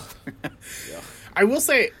 Ugh. I will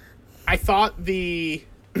say, I thought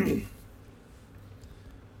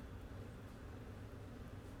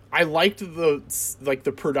I liked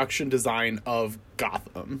the production design of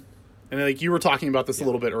Gotham, and like you were talking about this a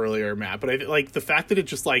little bit earlier, Matt. But I like the fact that it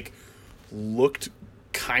just like looked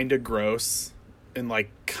kind of gross and like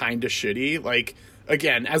kind of shitty. Like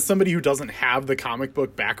again, as somebody who doesn't have the comic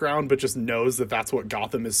book background but just knows that that's what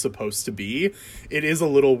Gotham is supposed to be, it is a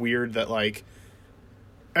little weird that like.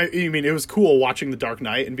 I mean, it was cool watching The Dark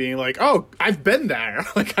Knight and being like, "Oh, I've been there.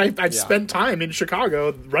 Like, I've spent time in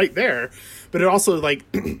Chicago, right there." But it also like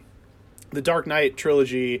the Dark Knight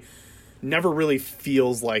trilogy never really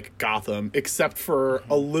feels like Gotham, except for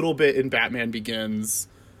a little bit in Batman Begins.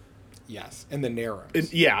 Yes, and the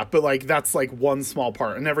Narrows. Yeah, but like that's like one small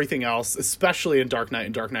part, and everything else, especially in Dark Knight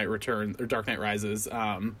and Dark Knight Return or Dark Knight Rises,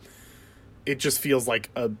 it just feels like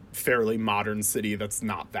a fairly modern city that's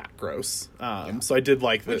not that gross. So I did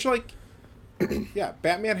like that. Which, like, yeah,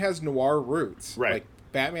 Batman has noir roots. Right. Like,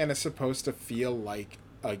 Batman is supposed to feel like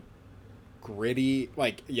a gritty,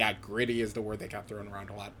 gritty is the word that got thrown around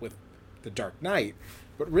a lot with The Dark Knight.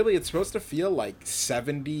 But really, it's supposed to feel like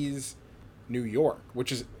 70s New York,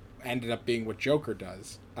 which is ended up being what Joker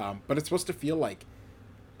does. But it's supposed to feel like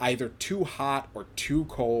either too hot or too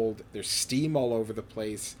cold. There's steam all over the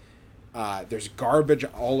place. There's garbage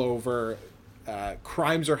all over.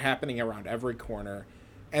 Crimes are happening around every corner.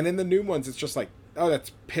 And in the new ones, it's just like, oh,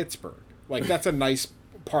 that's Pittsburgh. Like, that's a nice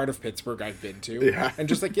part of Pittsburgh I've been to. Yeah. And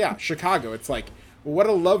just like, yeah, Chicago. It's like, what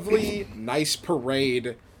a lovely, nice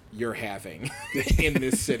parade you're having in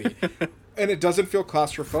this city. And it doesn't feel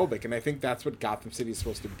claustrophobic. And I think that's what Gotham City is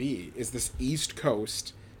supposed to be, is this East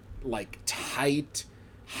Coast, like, tight,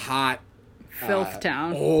 hot, Filth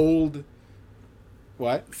town. old...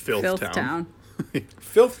 What? Filth town.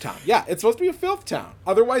 Filth town. Yeah, it's supposed to be a filth town.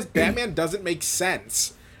 Otherwise, Batman doesn't make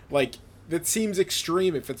sense. Like, that seems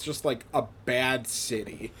extreme if it's just, like, a bad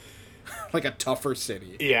city. Like a tougher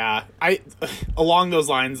city. Yeah, along those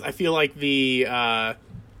lines, I feel like the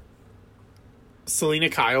Selena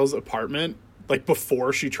Kyle's apartment, like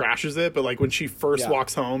before she trashes it, but like when she first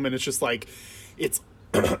walks home and it's just like, it's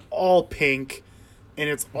all pink and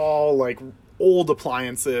it's all like old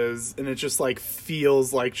appliances and it just like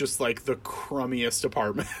feels like just like the crummiest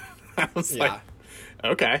apartment. I was like,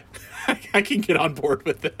 okay, I can get on board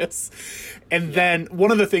with this. And then one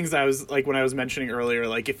of the things I was like, when I was mentioning earlier,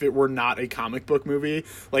 like if it were not a comic book movie,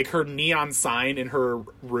 like her neon sign in her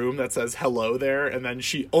room that says hello there, and then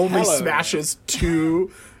she only smashes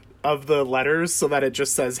 2 of the letters so that it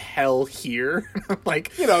just says hell here.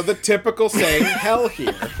 Like, you know, the typical saying hell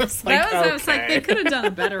here. I was like, they could have done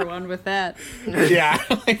a better one with that. Yeah.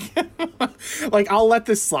 Like, I'll let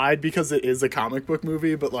this slide because it is a comic book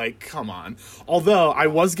movie, but like, come on. Although I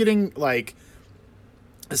was getting like,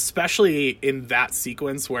 especially in that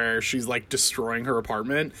sequence where she's like destroying her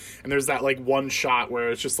apartment and there's that like one shot where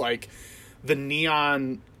it's just like the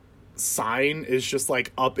neon sign is just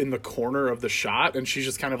like up in the corner of the shot and she's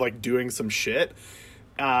just kind of like doing some shit.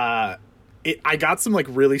 I got some like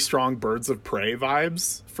really strong Birds of Prey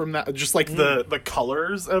vibes from that, just like the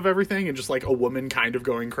colors of everything and just like a woman kind of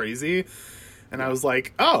going crazy. And I was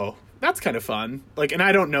like, oh, that's kind of fun. Like, and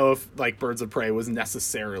I don't know if like Birds of Prey was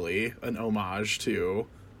necessarily an homage to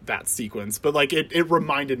that sequence, but like it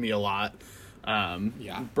reminded me a lot.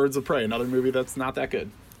 Birds of Prey, another movie that's not that good.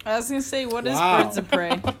 I was gonna say, what is Birds of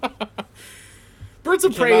Prey? Birds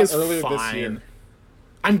of Prey is fine.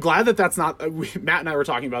 I'm glad that that's not... Matt and I were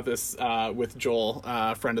talking about this with Joel,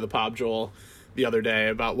 friend of the pod, Joel, the other day,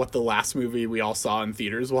 about what the last movie we all saw in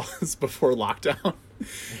theaters was before lockdown.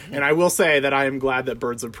 And I will say that I am glad that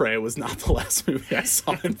Birds of Prey was not the last movie I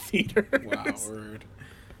saw in theaters. Wow, word.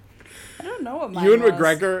 I don't know what mine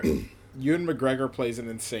was. Ewan McGregor plays an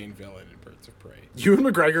insane villain in Birds of Prey. Ewan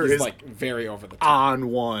McGregor is like very over the top. On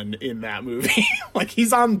one in that movie. Like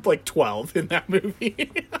he's on like 12 in that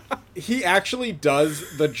movie. He actually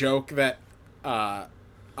does the joke that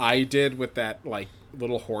I did with that like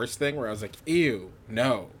little horse thing where I was like, ew,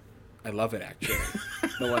 no. I love it actually.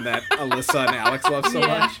 The one that Alyssa and Alex love so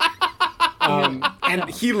much. And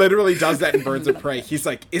he literally does that in Birds of Prey. He's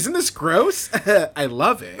like, isn't this gross? I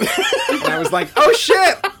love it. And I was like, oh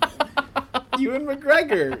shit! Ewan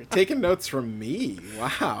McGregor taking notes from me.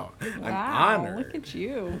 Wow. I'm honored. Look at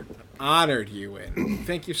you. Honored, Ewan.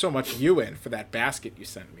 Thank you so much, Ewan, for that basket you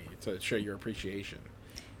sent me to show your appreciation.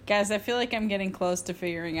 Guys, I feel like I'm getting close to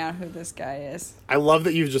figuring out who this guy is. I love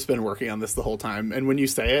that you've just been working on this the whole time. And when you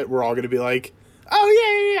say it, we're all going to be like,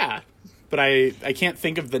 oh, yeah. But I can't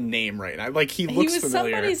think of the name right now. Like, he looks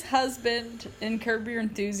familiar. He was somebody's husband in Curb Your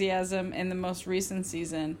Enthusiasm in the most recent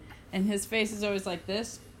season. And his face is always like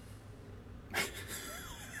this.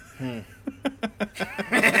 I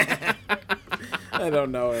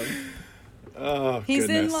don't know him. Oh, he's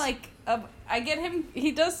goodness. in like I get him.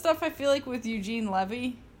 He does stuff I feel like with Eugene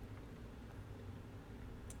Levy.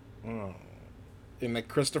 Oh. In the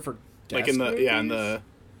Christopher Guest like in the movies? in the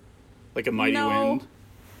like a Mighty Wind.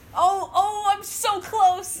 Oh, I'm so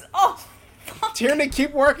close. Oh, fuck. Tierney,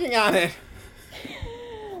 keep working on it.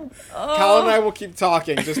 Oh. Colin and I will keep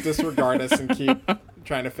talking. Just disregard us and keep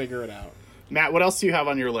trying to figure it out. Matt, what else do you have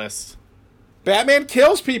on your list? Batman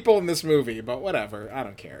kills people in this movie, but whatever. I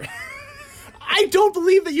don't care. I don't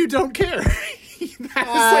believe that you don't care.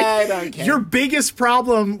 I don't care. Your biggest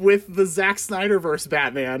problem with the Zack Snyderverse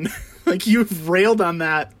Batman. Like, you've railed on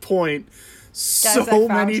that point so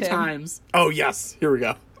many times. Oh, yes. Here we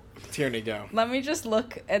go. Tierney, go. Let me just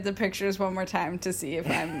look at the pictures one more time to see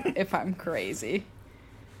if I'm crazy.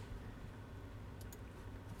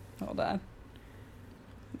 Hold on.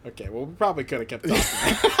 Okay, well, we probably could have kept talking.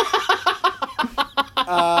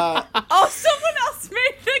 Someone else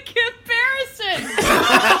made the comparison.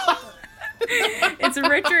 It's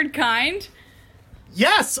Richard Kind.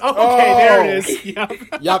 Yes. Oh, okay, there it is. Yep.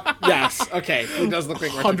 Yep. Yes. Okay. He does look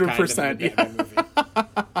like Richard 100%. Kind in the Batman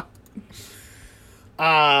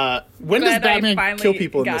movie. When does Batman kill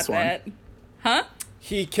people in this one? Huh?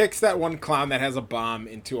 He kicks that one clown that has a bomb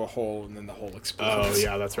into a hole, and then the hole explodes. Oh,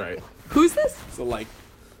 yeah, that's right. Who's this? So, like,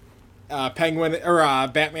 Penguin or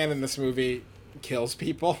Batman in this movie kills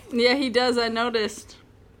people. Yeah, he does. I noticed.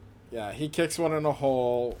 Yeah, he kicks one in a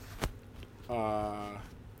hole.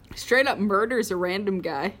 Straight up murders a random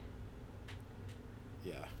guy.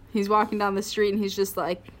 Yeah. He's walking down the street and he's just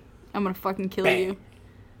like, I'm gonna fucking kill Bang. you.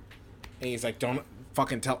 And he's like, don't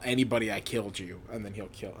fucking tell anybody I killed you. And then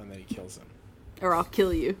he kills him. Or I'll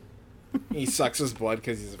kill you. He sucks his blood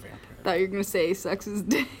because he's a vampire. Thought you were gonna say he sucks his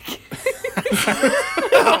dick.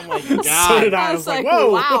 Oh my god. So did I. I was like,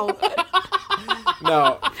 whoa. Wow.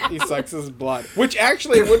 No, he sucks his blood. Which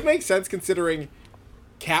actually it would make sense considering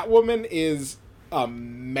Catwoman is a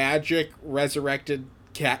magic resurrected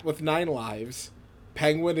cat with 9 lives.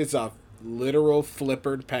 Penguin is a literal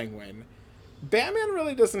flippered penguin. Batman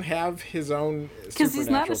really doesn't have his own Because he's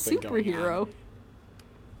not a thing going on. superhero.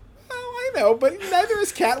 Oh, I know, but neither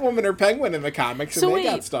is Catwoman or Penguin in the comics, and So they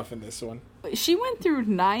got wait. stuff in this one. She went through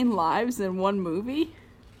 9 lives in one movie?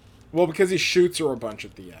 Well, because he shoots her a bunch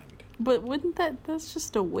at the end. But wouldn't that's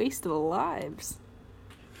just a waste of lives?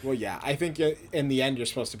 Well, yeah, I think in the end you're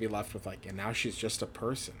supposed to be left with like, and now she's just a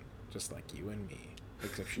person, just like you and me,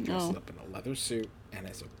 except she dresses Oh. up in a leather suit and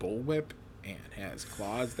has a bullwhip and has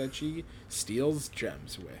claws that she steals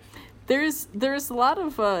gems with. There's a lot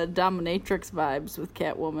of dominatrix vibes with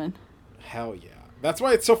Catwoman. Hell yeah. That's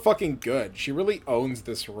why it's so fucking good. She really owns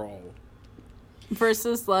this role.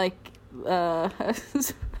 Versus like I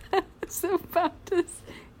was about to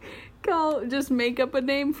just make up a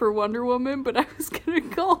name for Wonder Woman, but I was gonna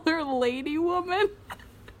call her Lady Woman.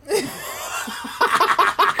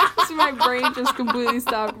 So my brain just completely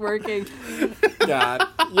stopped working. God,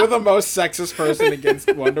 you're the most sexist person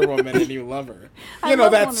against Wonder Woman, and you love her. You know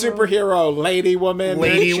love that Wonder Woman. superhero Lady Woman.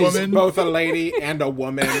 Lady She's Woman. both a lady and a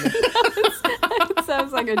woman. It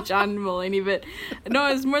sounds like a John Mulaney bit. No,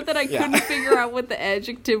 it's more that I couldn't figure out what the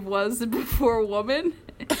adjective was before woman.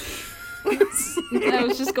 I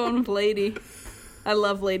was just going with lady. I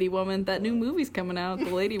love Lady Woman. That new movie's coming out, the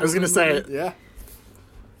Lady Woman. I was gonna say movie. it. Yeah,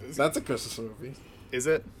 that's a Christmas movie. Is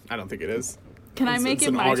it? I don't think it is. Can I make it's it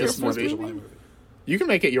an my August Christmas movie. movie? You can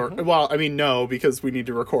make it your. Well, I mean, no, because we need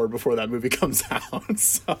to record before that movie comes out.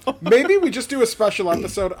 So Maybe we just do a special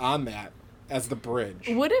episode on that as the bridge.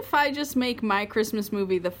 What if I just make my Christmas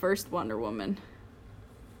movie the first Wonder Woman?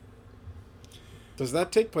 Does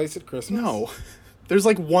that take place at Christmas? no, there's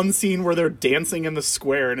like one scene where they're dancing in the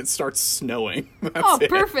square and it starts snowing. That's Oh, it.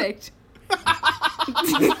 perfect.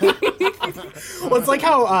 Well, it's like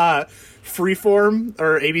how Freeform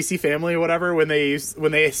or ABC Family or whatever when they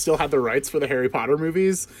still had the rights for the Harry Potter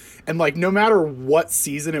movies, and like no matter what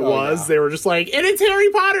season it was, yeah. they were just like, and it's Harry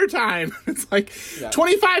Potter time. It's like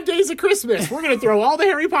 25 days of Christmas. We're gonna throw all the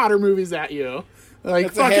Harry Potter movies at you. Like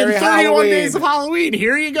It's a fucking Harry 31 Halloween. days of Halloween.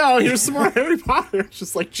 Here you go. Here's some more Harry Potter. It's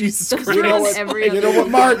just like Jesus That's Christ. You know on what? every You know other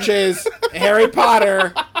what March is? Harry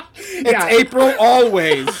Potter. It's Yeah. April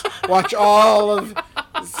always. Watch all of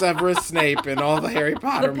Severus Snape and all the Harry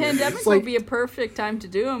Potter The movies. pandemic like- would be a perfect time to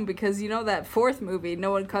do them because you know that fourth movie,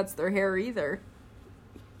 no one cuts their hair either.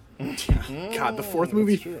 God, the fourth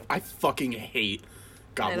movie I fucking hate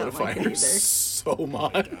Goblet don't of like it Fire either. so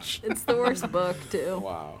much. It's the worst book too.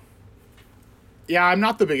 Wow. Yeah, I'm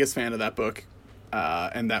not the biggest fan of that book,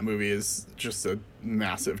 and that movie is just a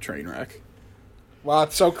massive train wreck. Well,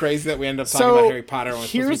 it's so crazy that we end up talking So, about Harry Potter when we're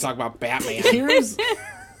supposed to be here's- talking about Batman. Here's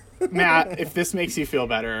Matt, if this makes you feel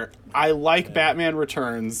better, I like Batman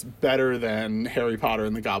Returns better than Harry Potter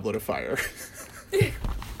and the Goblet of Fire. I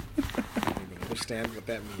don't even understand what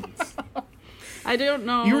that means. I don't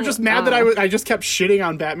know. You were just mad that I just kept shitting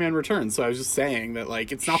on Batman Returns, so I was just saying that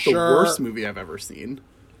like it's not the Sure. worst movie I've ever seen.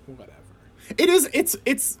 Whatever. It is.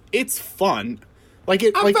 It's fun. Like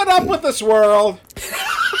it. I'm like fed up with this world.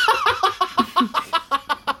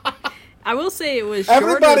 I will say it was shorter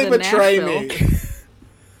Everybody than betray Nashville. me.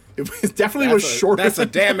 it definitely was shorter. That's a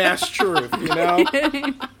damn ass truth, you know?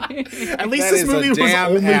 At least That this is a movie was damn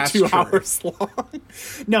only ass 2 truth. hours long.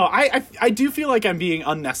 No, I do feel like I'm being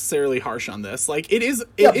unnecessarily harsh on this. Like it is.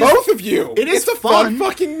 Yeah, It is both of you. it is it's a fun fun.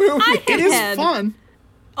 fucking movie. It is Had- fun.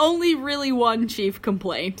 Only really one chief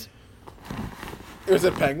complaint. Is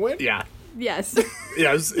it Penguin? Yeah. Yes.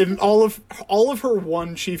 Yes, and all of her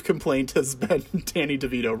one chief complaint has been Danny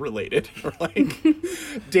DeVito related, or like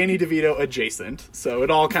Danny DeVito adjacent. So it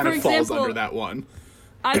all kind For of falls example- under that one.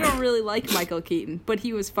 I don't really like Michael Keaton, but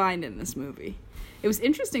he was fine in this movie. It was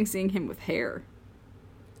interesting seeing him with hair.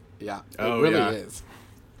 Yeah, it Oh, really yeah. is.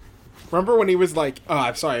 Remember when he was like, "Oh,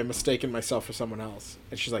 I'm sorry, I'm mistaken myself for someone else,"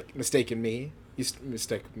 and she's like, "Mistaken me? You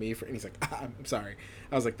mistake me for?" And he's like, "I'm sorry."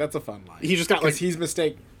 I was like, "That's a fun line." He just got, 'Cause like- he's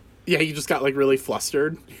mistake, Yeah, he just got like really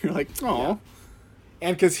flustered. You're like, oh, Yeah.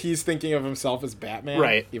 and because he's thinking of himself as Batman,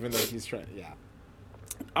 Right. Even though he's trying, yeah,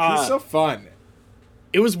 Uh, he's so fun.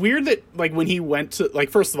 it was weird that, like, when he went to, like,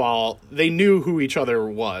 first of all, they knew who each other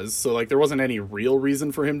was, so, like, there wasn't any real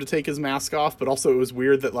reason for him to take his mask off, but also it was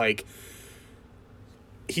weird that, like,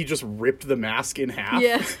 he just ripped the mask in half.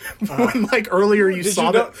 Yeah. When, like, earlier you Did saw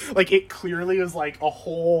you know- that, like, it clearly was, like, a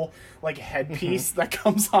whole, like, headpiece that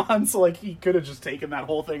comes on, so, like, he could have just taken that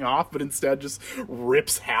whole thing off, but instead just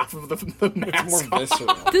rips half of the It's mask more off.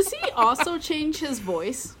 visceral. Does he also change his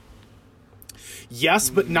voice? Yes,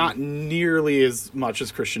 but not nearly as much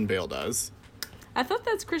as Christian Bale does. I thought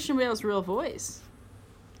that's Christian Bale's real voice.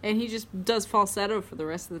 And he just does falsetto for the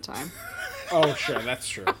rest of the time. Oh, sure, that's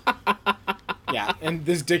true. Yeah, and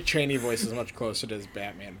this Dick Cheney voice is much closer to his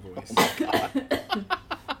Batman voice.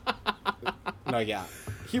 No, yeah.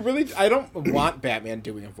 He really... I don't want Batman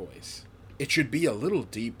doing a voice. It should be a little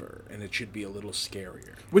deeper, and it should be a little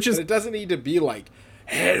scarier. Which is... But it doesn't need to be like...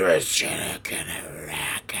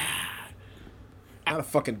 Not a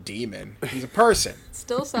fucking demon. He's a person.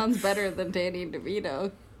 Still sounds better than Danny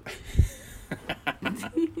DeVito.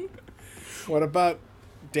 What about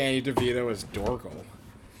Danny DeVito as Dorgal?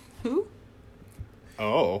 Who?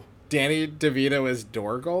 Oh. Danny DeVito as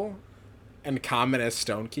Dorgal, and Common as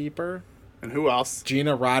Stonekeeper. And who else?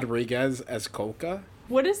 Gina Rodriguez as Kolka.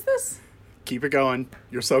 What is this? Keep it going.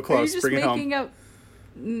 You're so Are you close. just Bring it making home. up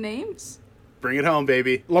names? Bring it home,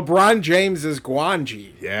 baby. LeBron James as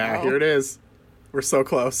Guanji. Yeah, Oh. here it is. We're so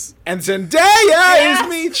close. And Zendaya Yes!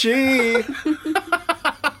 is Michi.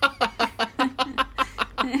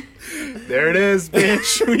 There it is,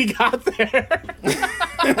 bitch. We got there.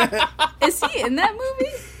 Is he in that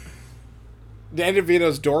movie? Danny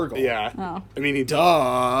DeVito's Dorgal. Yeah. Oh. I mean,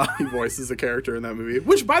 Duh. he voices a character in that movie.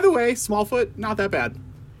 Which, by the way, Smallfoot, not that bad.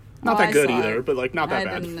 Not Oh, that I good saw either, it. but, like, not that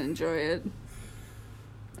I bad. didn't enjoy it.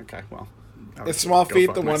 Okay, well. Is Small Go Feet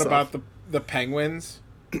fuck the one myself. about the penguins?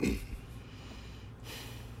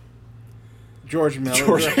 George Miller.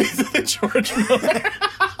 George Miller.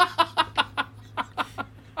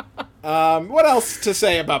 What else to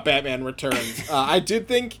say about Batman Returns? I did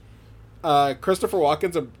think Christopher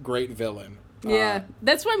Walken's a great villain. Yeah,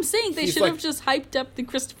 that's what I'm saying. They he's should have like- just hyped up the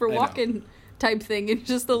Christopher know. Walken type thing and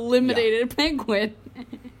just eliminated Penguin.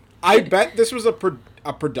 I bet this was a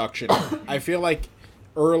production. I feel like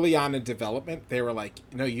early on in development, they were like,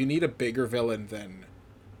 you need a bigger villain than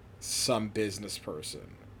some business person.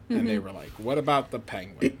 And they were like, what about the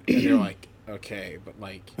Penguin? And they're like, okay, but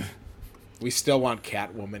like, we still want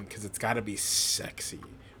Catwoman because it's got to be sexy.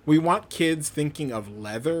 We want kids thinking of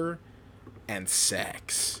leather and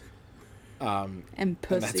sex. And pussies.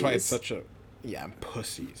 And that's why it's such a... Yeah, and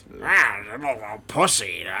pussies.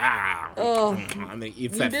 Pussy. Oh, And they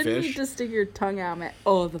eats you that didn't need fish. to stick your tongue out, man.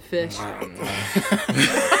 Oh, the fish.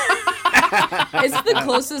 It's the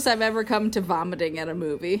closest I've ever come to vomiting at a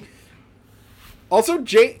movie. Also,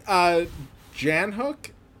 Jan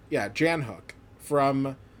Hook? Yeah, Jan Hook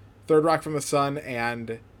from Third Rock from the Sun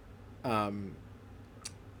and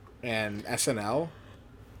SNL.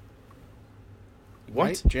 What?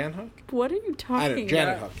 Right? Jan Hook? What are you I don't talking know.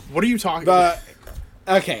 Janet about? Hook. What are you talking about?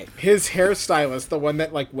 Okay, his hairstylist, the one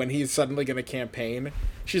that, like, when he's suddenly going to campaign,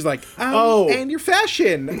 she's like, Oh. and your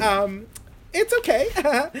fashion, it's okay.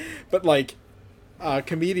 But, like,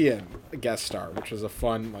 comedian guest star, which was a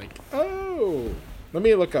fun, like, oh, let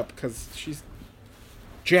me look up, because she's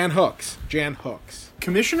Jan Hooks.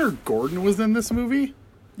 Commissioner Gordon was in this movie?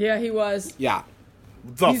 Yeah, he was. Yeah.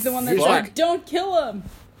 He's the one that's fuck? like, don't kill him.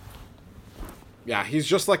 Yeah, he's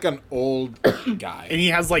just like an old guy. And he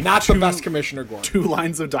has, like, Not two, the best Commissioner Gordon. 2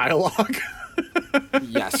 lines of dialogue.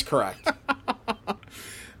 Yes, correct.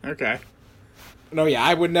 Okay. No, yeah,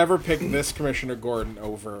 I would never pick this Commissioner Gordon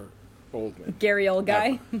over Oldman. Gary old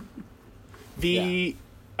guy. The...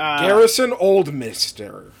 Garrison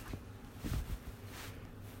Oldmister.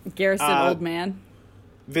 Garrison old man.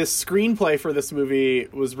 This screenplay for this movie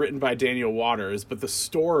was written by Daniel Waters, but the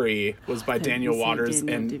story was by Daniel Waters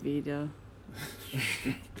and DeVito.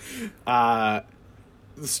 the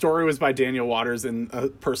story was by Daniel Waters and a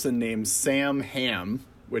person named Sam Hamm,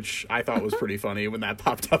 which I thought was pretty funny when that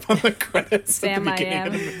popped up on the credits. Sam at I the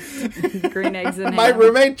beginning. am. Green eggs and My ham.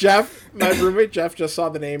 roommate Jeff just saw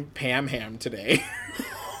the name Pam Ham today.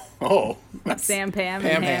 Oh, that's Sam Pam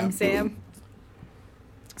Pam and Ham Ham. Sam.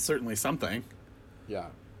 certainly something. Yeah.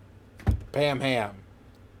 Pam Ham.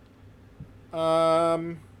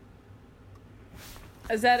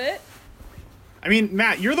 Is that it? I mean,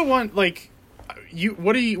 Matt, you're the one. Like,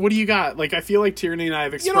 what do you got? Like, I feel like Tierney and I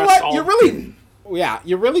have You expressed know what? all.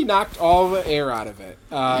 You really knocked all the air out of it.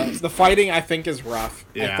 The fighting, I think, is rough.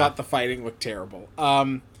 I Yeah. thought the fighting looked terrible.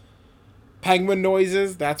 Penguin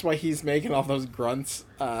noises, that's why he's making all those grunts.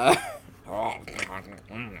 Oh,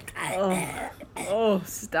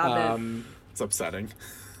 stop it. It's upsetting.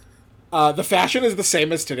 The fashion is the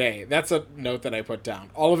same as today. That's a note that I put down.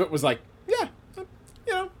 All of it was like, yeah,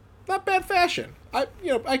 not bad fashion. I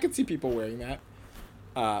could see people wearing that.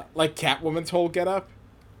 Like Catwoman's whole getup.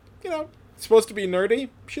 Supposed to be nerdy.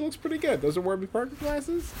 She looks pretty good. Those are Warby Parker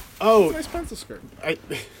glasses. Oh, It's a nice pencil skirt.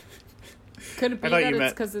 Could it be I thought that you it's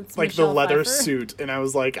meant because it's like Michelle the leather Pfeiffer? suit, and I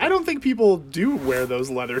was like, I don't think people do wear those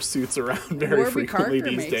leather suits around very Warby frequently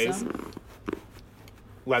Parker these makes days. them.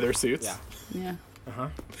 Leather suits. Yeah. Yeah.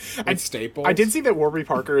 And Staples. I did see that Warby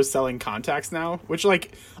Parker is selling contacts now, which,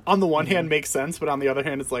 like, on the one hand makes sense, but on the other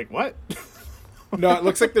hand, it's like, what? No, it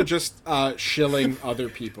looks like they're just shilling other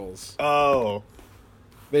people's. Oh.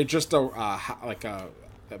 They're just a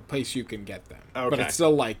place you can get them. But Okay. it's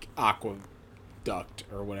still like Aqueduct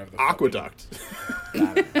or whatever. The Aqueduct.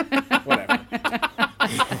 Whatever.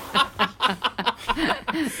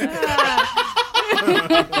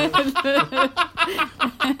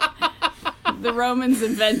 The Romans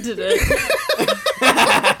invented it.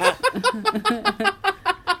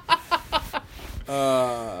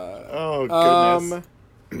 Oh, goodness.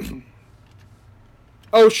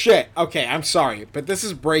 Oh shit. Okay, I'm sorry, but this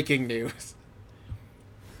is breaking news.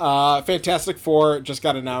 Fantastic Four just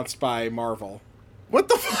got announced by Marvel. What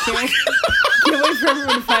the fuck? Can't wait for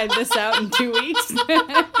everyone to find this out in 2 weeks.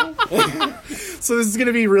 So this is going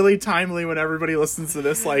to be really timely when everybody listens to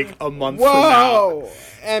this, like, a month Whoa!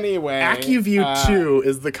 Anyway. from now. AccuView 2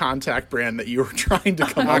 is the contact brand that you were trying to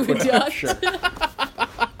come up with. Aqueduct. Sure.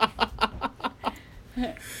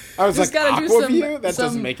 I was Just like, gotta do Aquaview? That some-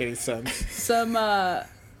 doesn't make any sense. Some,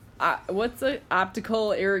 what's the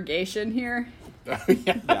optical irrigation here?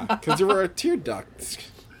 Yeah, because there were tear ducts.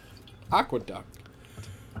 Aqueduct.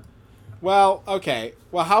 Well, okay.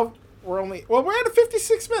 Well, we're at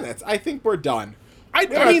 56 minutes. I think we're done. I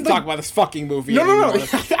We don't have to talk like, about this fucking movie no. anymore.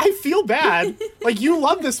 I feel bad. Like, you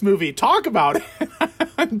love this movie. Talk about it.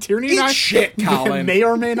 Tierney and I Eat shit, Colin. may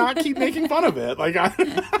or may not keep making fun of it. Like,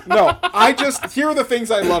 No, here are the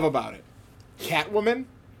things I love about it. Catwoman.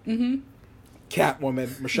 Mm-hmm.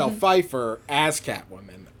 Catwoman. Michelle Pfeiffer as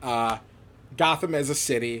Catwoman. Gotham as a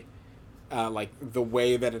city. Like, the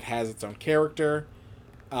way that it has its own character.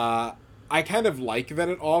 I kind of like that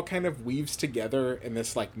it all kind of weaves together in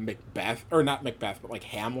this, like, Macbeth, or not Macbeth, but, like,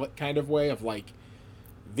 Hamlet kind of way of, like,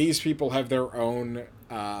 these people have their own,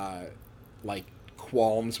 like,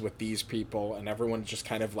 qualms with these people, and everyone's just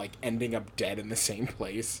kind of, like, ending up dead in the same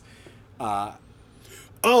place. And,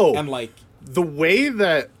 like... the way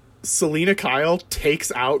that Selena Kyle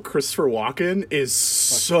takes out Christopher Walken is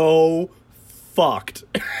so fucked.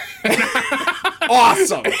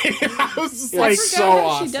 Awesome! I was just Yeah, like, it's Forgot so how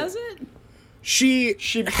awesome. she does it? She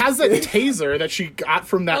has that taser that she got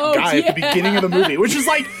from that Oh, guy at the yeah. beginning of the movie, which is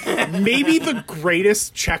like maybe the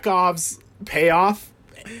greatest Chekhov's payoff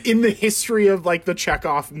in the history of like the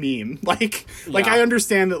Chekhov meme. Like Yeah. I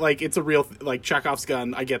understand that like it's a real like Chekhov's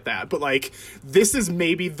gun, I get that, but like this is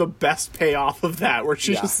maybe the best payoff of that, where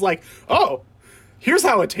she's Yeah. just like, oh, here's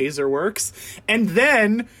how a taser works, and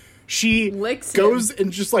then she Licks goes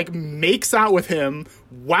and just like makes out with him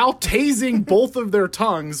while tasing both of their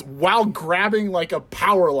tongues while grabbing like a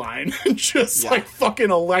power line and just like fucking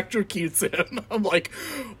electrocutes him. I'm like,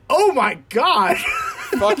 oh my god.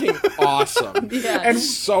 Fucking awesome. Yeah. And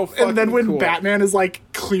So fucking and then when cool. Batman is like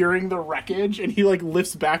clearing the wreckage and he like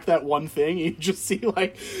lifts back that one thing, you just see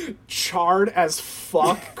like charred as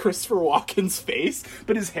fuck Christopher Walken's face,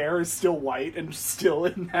 but his hair is still white and still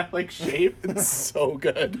in that like shape. It's so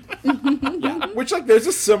good. Yeah. Which, like, there's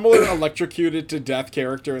a similar electrocuted to death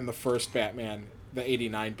character in the first Batman, the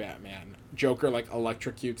 89 Batman. Joker, like,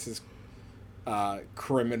 electrocutes his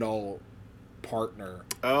criminal partner.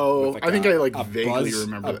 Oh, with, I think I like a vaguely buzz,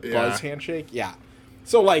 remember a that. buzz handshake. Yeah.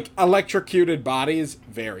 So, like, electrocuted bodies,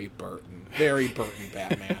 very Burton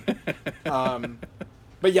Batman.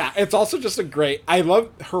 But yeah, it's also just a great. I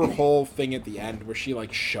love her whole thing at the end where she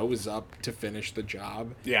like shows up to finish the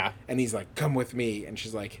job. Yeah. And he's like, "Come with me," and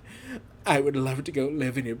she's like, "I would love to go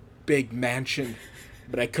live in your big mansion,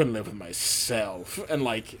 but I couldn't live with myself." And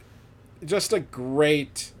like, just a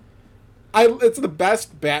great. It's the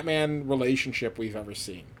best Batman relationship we've ever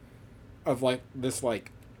seen. Of like this,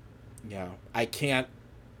 like, I can't.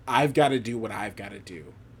 I've got to do what I've got to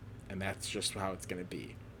do, and that's just how it's gonna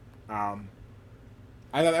be.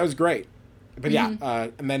 I thought that was great, but yeah,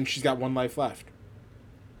 and then she's got one life left.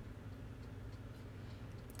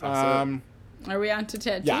 Are we on to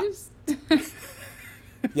tattoos?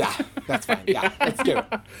 Yeah, that's fine. Yeah, let's do it.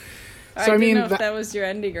 I So, I didn't mean, know if that- that was your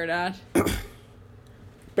ending or not.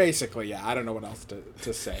 Basically, yeah. I don't know what else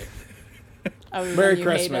to say. Other Merry than you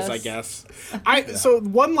hate Christmas, I us. guess. So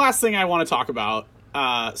one last thing I want to talk about.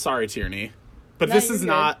 Sorry, Tierney, but No, this you're is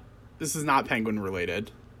good. not Penguin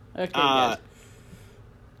related. Okay, Uh, good.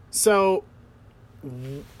 So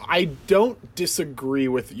I don't disagree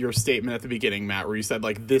with your statement at the beginning, Matt, where you said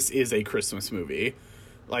like this is a Christmas movie.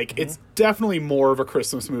 Like it's definitely more of a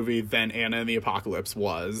Christmas movie than Anna and the Apocalypse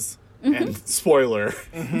was. And spoiler,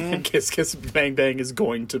 Kiss Kiss Bang Bang is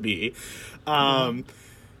going to be.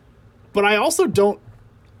 But I also don't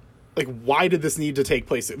like, why did this need to take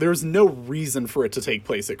place? There's no reason for it to take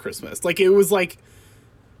place at Christmas. Like, it was like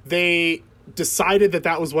they decided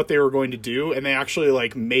that was what they were going to do, and they actually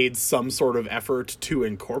like made some sort of effort to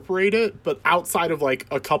incorporate it, but outside of like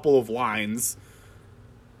a couple of lines,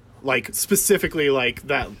 like specifically like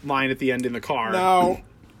that line at the end in the car. No,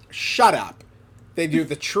 shut up. They do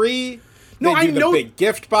the tree. No, They do I know- the big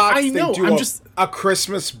gift box. I know, They do I'm a, just- a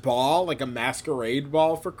Christmas ball, like a masquerade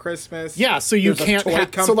ball for Christmas. Yeah, so you There's a can't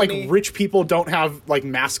toy so like company. rich people don't have like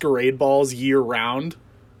masquerade balls year round.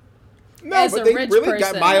 No, As but a they rich really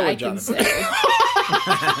person, got mileage I on can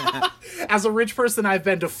it. say. As a rich person, I've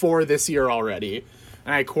been to 4 this year already,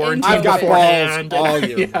 and I quarantined I've got beforehand. balls all and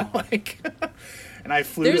year yeah, long. like, and I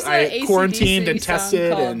flew. There's I a quarantined and AC/DC song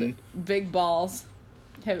tested, called and Big Balls.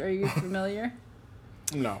 Are you familiar?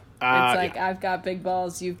 No. It's like, yeah. I've got big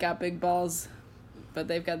balls, you've got big balls, but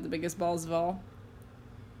they've got the biggest balls of all.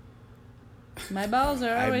 My balls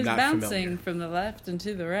are I'm always not bouncing familiar. from the left and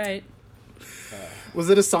to the right. Was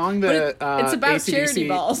it a song But that it's about AC/DC charity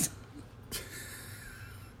balls.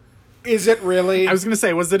 Is it really? I was gonna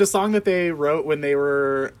say, was it a song that they wrote when they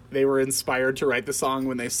were inspired to write the song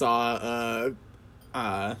when they saw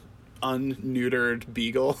unneutered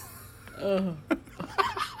beagle? Ugh.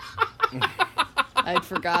 I'd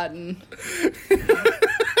forgotten.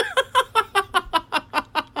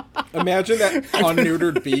 Imagine that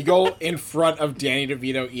unneutered beagle in front of Danny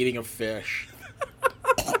DeVito eating a fish.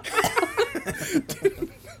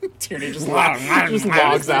 Tierney just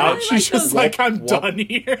logs out. Like She's just those- like, I'm What? done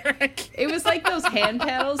here. It was like those hand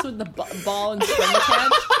paddles with the ball and string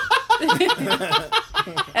attached.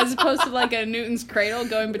 As opposed to like a Newton's cradle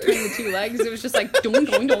going between the two legs. It was just like doing,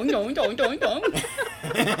 doing, doing, doing, doing, doing, doing.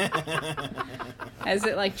 As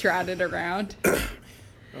it like trotted around.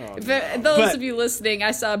 Those of you listening,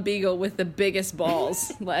 I saw a beagle with the biggest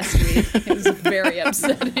balls last week. It was very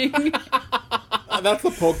upsetting. That's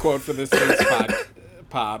the pull quote for this week's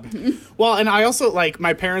pod. Well, and I also, like,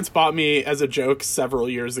 my parents bought me as a joke several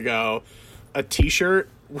years ago a t-shirt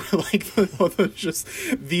where, like, just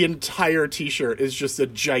the entire t-shirt is just a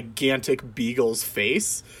gigantic beagle's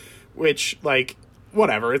face, which, like,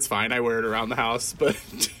 whatever, it's fine. I wear it around the house, but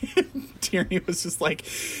Tierney was just like,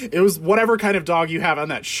 it was whatever kind of dog you have on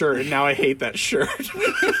that shirt, and now I hate that shirt.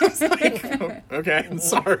 I was like, oh, okay, I'm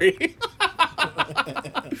sorry.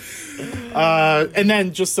 And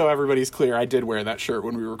then, just so everybody's clear, I did wear that shirt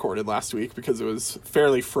when we recorded last week because it was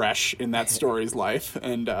fairly fresh in that story's life,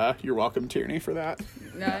 and you're welcome, Tierney, for that.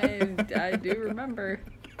 I do remember.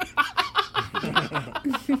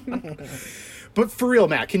 But for real,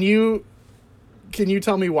 Matt, can you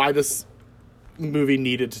tell me why this movie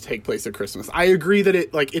needed to take place at Christmas? I agree that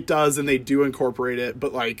it does, and they do incorporate it,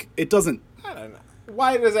 but like it doesn't. I don't know.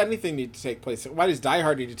 Why does anything need to take place? Why does Die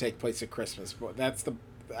Hard need to take place at Christmas? Well, that's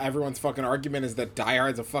everyone's fucking argument is that Die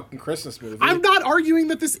Hard's a fucking Christmas movie. I'm not arguing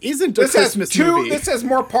that this isn't a This has Christmas movie. This has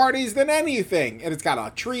more parties than anything, and it's got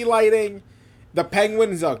a tree lighting. The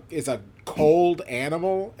penguin is a cold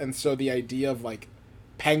animal, and so the idea of like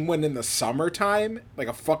penguin in the summertime, like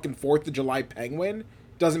a fucking 4th of July penguin,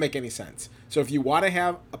 doesn't make any sense. So if you want to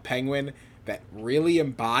have a penguin that really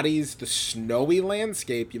embodies the snowy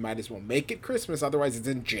landscape, you might as well make it Christmas. Otherwise, it's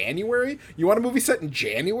in January. You want a movie set in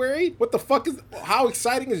January? What the fuck is? How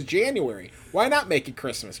exciting is January? Why not make it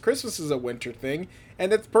Christmas? Christmas is a winter thing,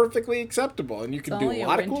 and it's perfectly acceptable. And you can It's do only a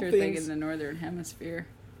lot of winter cool thing things. in the northern hemisphere.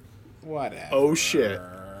 Whatever. Oh, shit.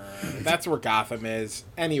 That's where Gotham is.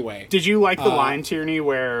 Anyway. Did you like the line, Tierney,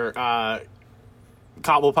 where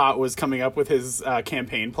Cobblepot was coming up with his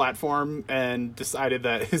campaign platform and decided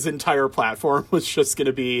that his entire platform was just going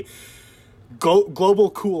to be global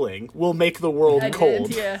cooling will make the world I did,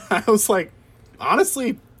 cold? yeah. I was like,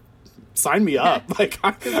 honestly, sign me up. Like,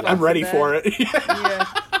 I'm ready for it. Yeah.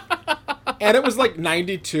 And it was like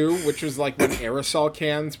 92, which was like when aerosol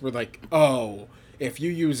cans were like, oh, if you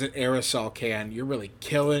use an aerosol can, you're really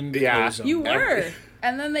killing the Yeah. ozone. You were.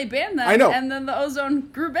 And then they banned that. I know. And then the ozone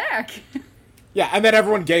grew back. Yeah, and then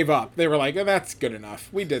everyone gave up. They were like, oh, that's good enough.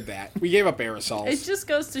 We did that. We gave up aerosols. It just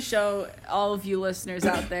goes to show all of you listeners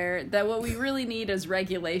out there that what we really need is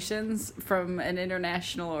regulations from an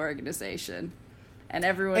international organization. and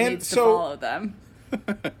everyone And needs to so- follow them.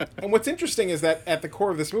 And what's interesting is that at the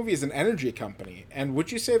core of this movie is an energy company. And would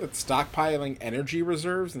you say that stockpiling energy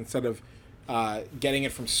reserves instead of getting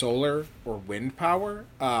it from solar or wind power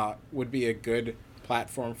would be a good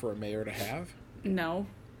platform for a mayor to have? No.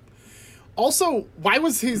 Also, why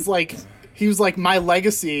was he was like, my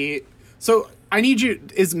legacy. So I need you.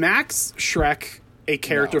 Is Max Shrek a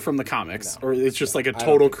character No. from the comics, No. or it's just like a I don't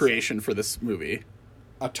total think so. creation for this movie?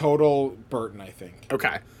 A total Burton, I think.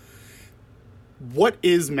 Okay. What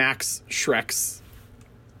is Max Shrek's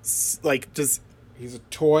like? Does He's a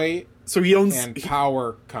toy so he owns? and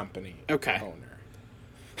power company Okay. owner.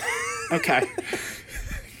 Okay.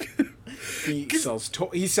 He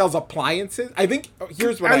sells appliances. I think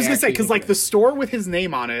here's what I was gonna say actually because think like it the is. store with his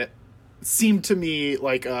name on it seemed to me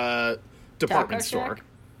like a department Taco store. Shack?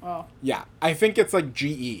 Oh. Yeah, I think it's like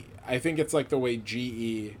GE. I think it's like the way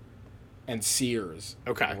GE and Sears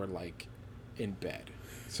Okay. were like in bed.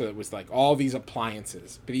 So it was like all these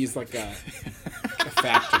appliances, but he's like a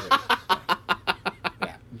factory.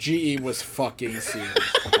 Yeah, GE was fucking Sears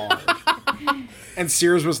hard, and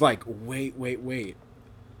Sears was like, wait,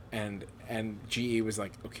 and GE was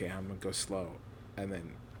like, okay, I'm gonna go slow, and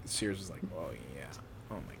then Sears was like, oh yeah,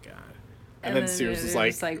 oh my god. And then Sears was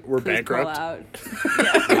like, just "We're "Please pull bankrupt." out."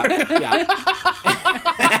 Yeah.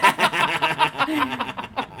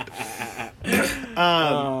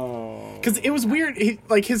 Because it was weird.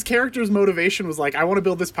 Like his character's motivation was like, I want to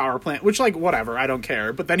build this power plant, which like whatever, I don't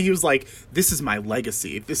care. But then he was like, this is my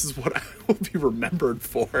legacy. This is what I will be remembered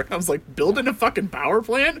for. And I was like, building a fucking power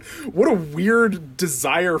plant? What a weird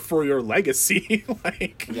desire for your legacy.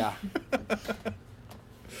 Like, Yeah.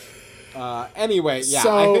 Anyway, yeah,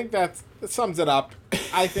 So- I think that sums it up.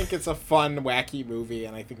 I think it's a fun, wacky movie,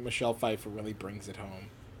 and I think Michelle Pfeiffer really brings it home.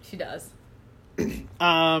 She does.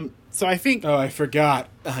 so I think Oh, I forgot.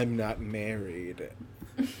 I'm not married.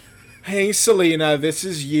 Hey, Selena, this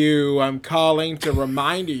is you. I'm calling to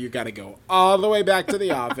remind you got to go all the way back to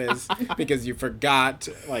the office because you forgot.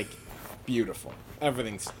 Like, beautiful.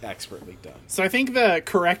 Everything's expertly done. So I think the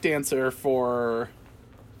correct answer for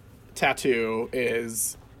tattoo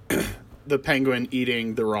is the penguin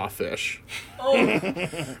eating the raw fish,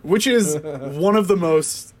 which is one of the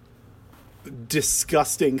most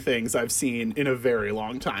disgusting things I've seen in a very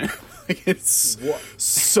long time. Like it's What?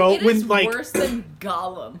 so It is worse than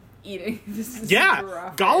Gollum eating. This is yeah,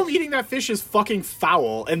 rough. Gollum eating that fish is fucking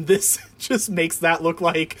foul, and this just makes that look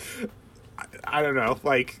like I don't know,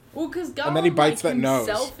 like Well, because Gollum And then he bites that nose.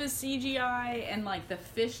 himself is CGI, and like the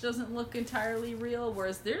fish doesn't look entirely real.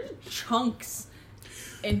 Whereas there's chunks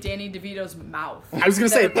in Danny DeVito's mouth. I was gonna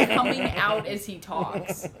that say- are coming out as he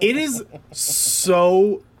talks. it is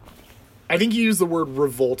so. I think you used the word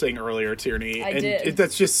revolting earlier, Tierney, I and did.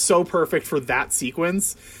 that's just so perfect for that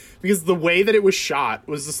sequence because the way that it was shot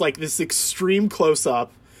was just like this extreme close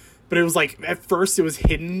up, but it was like at first it was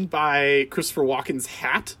hidden by Christopher Walken's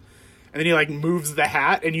hat, and then he like moves the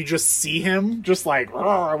hat, and you just see him just like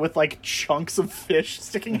with like chunks of fish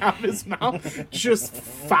sticking out of his mouth, just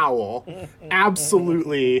foul,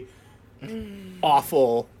 absolutely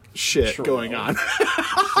awful shit True. going on.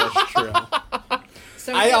 That's true.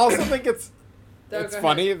 So I also think it's Go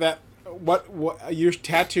funny that what your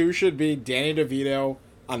tattoo should be Danny DeVito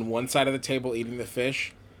on one side of the table eating the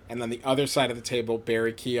fish, and on the other side of the table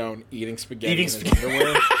Barry Keoghan eating spaghetti Eating in his spaghetti.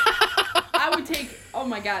 underwear. I would take. Oh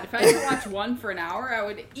my god! If I had to watch one for an hour, I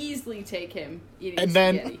would easily take him eating And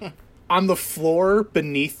spaghetti. then on the floor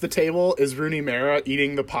beneath the table is Rooney Mara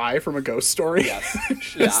eating the pie from A Ghost Story. Yes.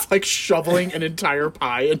 Just Yeah. like shoveling an entire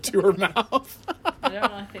pie into her mouth. I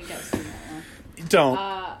don't think I've seen that one. Don't.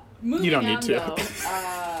 Moving You don't on, need to.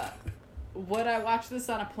 Though, would I watch this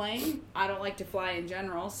on a plane? I don't like to fly in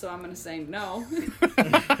general, so I'm going to say no.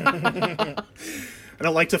 I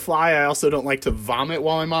don't like to fly. I also don't like to vomit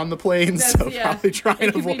while I'm on the plane, so probably try and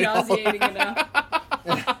it can be avoid all nauseating that.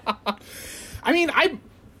 enough. I mean,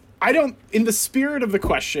 I don't, in the spirit of the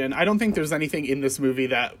question, I don't think there's anything in this movie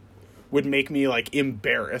that would make me like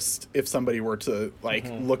embarrassed if somebody were to like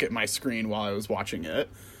look at my screen while I was watching it.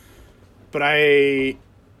 But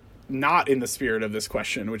not in the spirit of this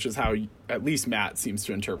question, which is how at least Matt seems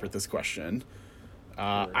to interpret this question.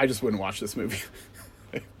 I just wouldn't watch this movie.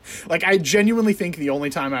 Like, I genuinely think the only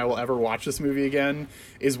time I will ever watch this movie again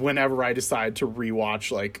is whenever I decide to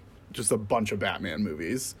rewatch, like, just a bunch of Batman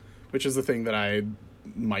movies, which is a thing that I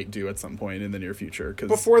might do at some point in the near future. Cause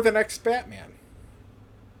Before the next Batman.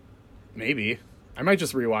 maybe. I might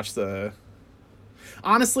just rewatch the...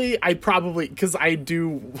 Honestly, I probably... Because I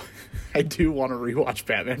do want to rewatch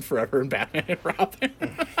Batman Forever and Batman and Robin.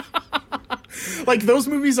 Like, those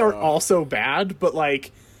movies are also bad, but,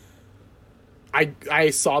 like... I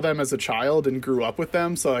saw them as a child and grew up with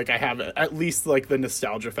them, so like I have at least like the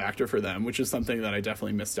nostalgia factor for them, which is something that I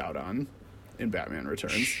definitely missed out on in Batman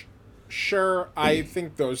Returns. Sure, I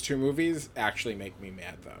think those two movies actually make me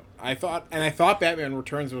mad though. I thought Batman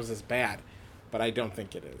Returns was as bad, but I don't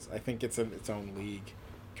think it is. I think it's in its own league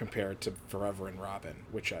compared to Forever and Robin,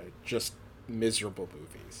 which are just miserable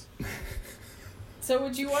movies. So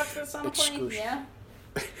would you watch this on a plane? Excruciating.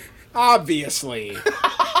 Yeah. Obviously.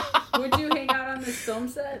 Would you hang out on this film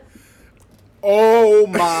set? Oh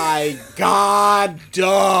my god,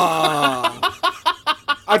 duh.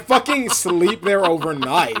 I'd fucking sleep there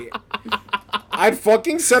overnight. I'd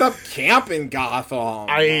fucking set up camp in Gotham.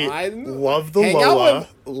 I love the hang out Loa.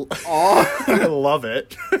 Oh, I love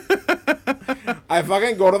it. I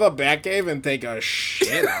fucking go to the Batcave and take a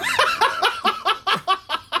shit on it.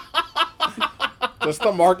 Just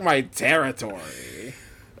to mark my territory.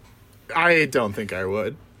 I don't think I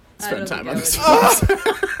would spend don't time think on I this.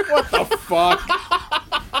 What the fuck?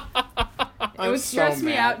 It would stress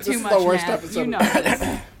me out too This is much, the worst Matt. episode. You know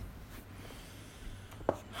this.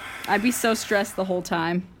 I'd be so stressed the whole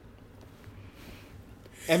time.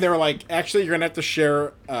 And they were like, actually, you're going to have to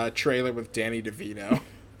share a trailer with Danny DeVito.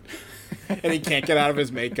 And he can't get out of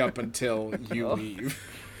his makeup until you leave.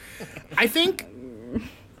 I think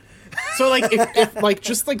so. Like, if like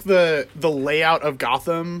just like the layout of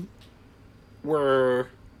Gotham were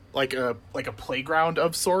like a playground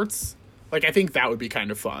of sorts. Like, I think that would be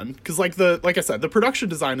kind of fun because like I said, the production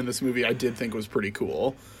design in this movie I did think was pretty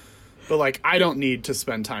cool. But like, I don't need to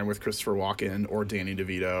spend time with Christopher Walken or Danny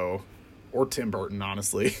DeVito or Tim Burton,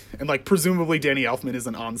 honestly. And like, presumably Danny Elfman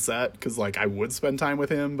isn't on set because like I would spend time with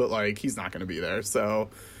him, but like he's not going to be there. So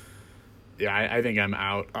yeah, I think I'm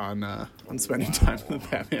out on spending time in the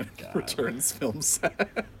Batman Returns film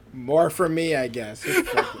set. More for me, I guess. Who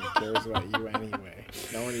fucking cares about you anyway?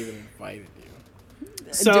 No one even invited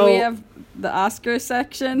you. So, do we have the Oscar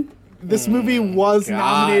section? This movie was God.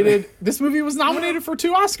 nominated. This movie was nominated for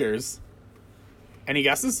 2 Oscars. Any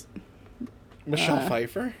guesses? Michelle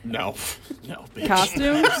Pfeiffer? No, no, bitch.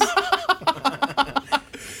 Costumes?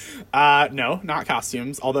 No, not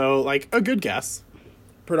costumes. Although, like, a good guess.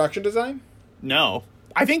 Production design? No,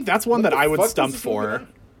 I think that's one that the I would fuck was stump this movie for. on?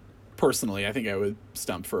 Personally, I think I would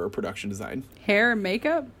stump for production design. Hair and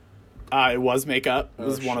makeup? It was makeup. It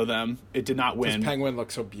was Oh, one of them. It did not This win. penguin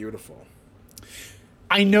looks so beautiful.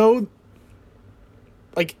 I know,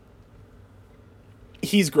 like,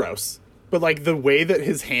 he's gross, but like the way that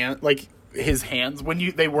his hands,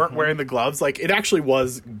 when they weren't wearing the gloves, like it actually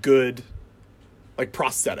was good, like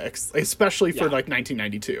prosthetics, especially for Yeah. like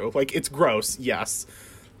 1992. Like, it's gross, yes,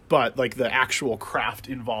 but like the actual craft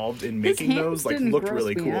involved in His making hands those like didn't looked gross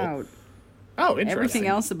really me cool. out. Oh, interesting. Everything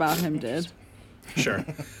else about him did. Sure.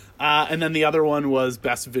 And then the other one was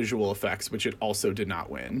best visual effects, which it also did not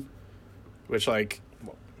win. Which, like,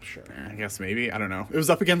 Well, sure. I guess maybe, I don't know. It was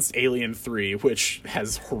up against Alien 3, which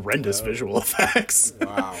has horrendous visual effects.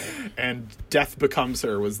 Wow. And Death Becomes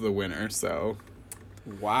Her was the winner, so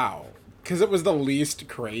Wow. Because it was the least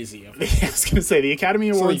crazy of them. I was gonna say the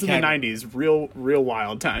Academy So Awards the in the Academy- '90s, real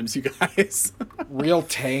wild times, you guys. Real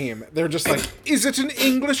tame. They're just like, is it an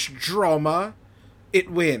English drama?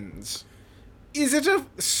 It wins. Is it a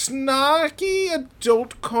snarky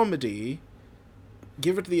adult comedy?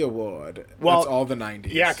 Give it the award. Well, That's all the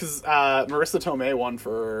 90s. Yeah, because Marissa Tomei won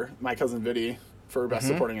for My Cousin Vinny for Best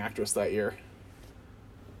Supporting Actress that year.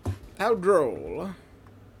 How droll.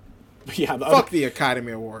 Yeah, the Fuck the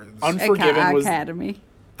Academy Awards. Unforgiven was Academy.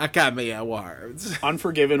 Academy Awards.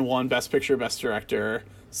 Unforgiven won Best Picture, Best Director.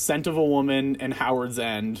 Scent of a Woman and Howard's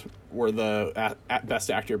End were the Best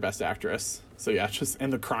Actor, Best Actress. So yeah,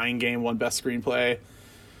 and The Crying Game won Best Screenplay.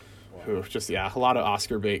 Ooh, just a lot of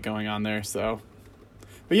Oscar bait going on there. So,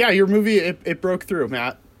 but yeah, your movie it broke through,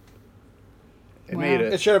 Matt. It Wow. made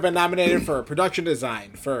It it. should have been nominated for production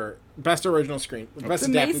design, for best original screen, best It's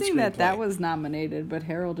adapted amazing that screenplay. was nominated, but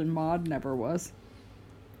Harold and Maude never was.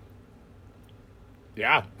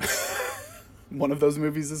 Yeah, one of those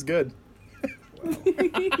movies is good.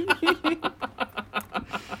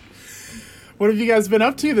 What have you guys been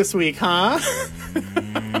up to this week, huh? Do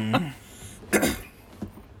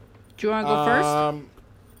you want to go first?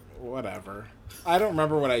 Whatever. I don't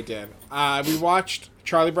remember what I did. We watched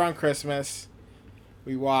Charlie Brown Christmas.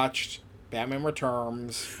 We watched Batman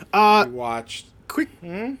Returns. We watched. Quick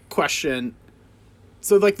question.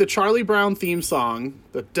 So, like, the Charlie Brown theme song,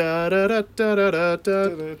 the da da da da da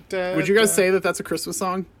da da. Would you guys say that that's a Christmas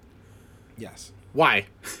song? Yes. Why?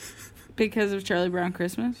 Because of Charlie Brown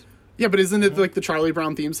Christmas? Yeah, but isn't it like the Charlie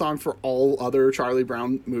Brown theme song for all other Charlie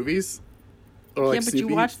Brown movies? Or like Yeah, but you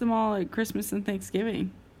Snoopy? watch them all at Christmas and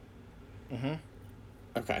Thanksgiving.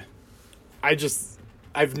 Okay.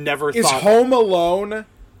 I've never Is thought... Home Alone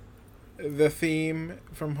the theme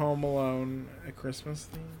from Home Alone a Christmas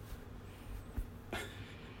theme?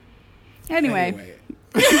 Anyway.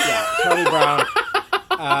 Yeah, Charlie Brown.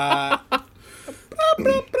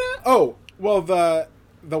 Oh, well, the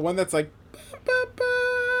one that's like...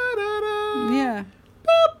 Yeah.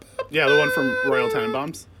 Yeah, the one from Royal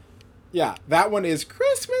Tenenbaums. Yeah, that one is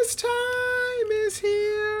Christmas time is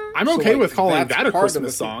here. I'm okay with calling that's that a part of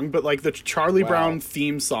Christmas the song, but like the Charlie Wow. Brown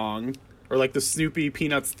theme song, or like the Snoopy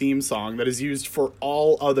Peanuts theme song that is used for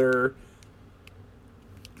all other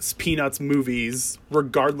Peanuts movies,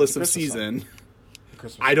 regardless of Christmas season,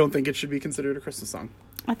 Christmas. I don't think it should be considered a Christmas song.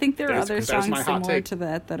 I think there are other There's songs my hot similar take. to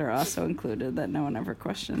that are also included that no one ever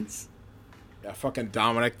questions. Yeah, fucking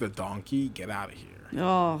Dominic the Donkey, get out of here.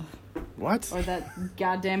 Oh, What? or that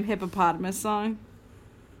goddamn hippopotamus song.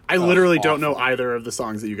 I literally don't awful. know either of the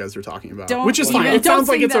songs that you guys are talking about, Don't which is even- fine. It don't sounds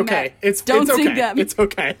like sing it's them, okay. Matt. It's Don't it's sing okay. them. It's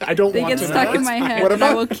okay. I don't They want get to stuck know. in my It's fine. head. What and I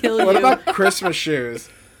about- will kill you. What about Christmas shoes?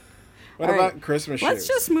 What All about right. Christmas shoes? Let's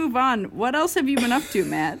just move on. What else have you been up to,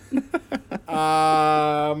 Matt?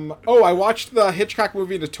 Oh, I watched the Hitchcock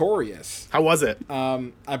movie Notorious. How was it?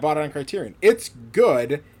 I bought it on Criterion. It's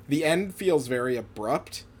good. The end feels very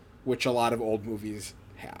abrupt, which a lot of old movies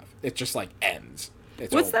have. It just like ends.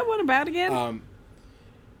 It's What's over. that one about again?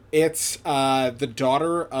 It's the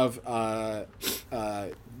daughter of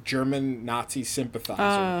German Nazi sympathizer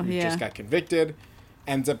Oh, who yeah. just got convicted,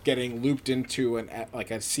 ends up getting looped into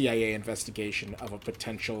a CIA investigation of a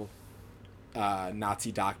potential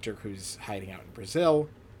Nazi doctor who's hiding out in Brazil,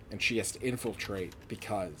 and she has to infiltrate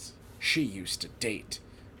because she used to date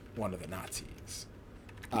one of the Nazis.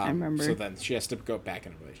 I remember. So then she has to go back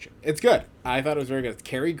in a relationship. It's good. I thought it was very good. It's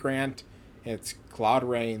Cary Grant. It's Claude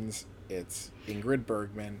Rains. It's Ingrid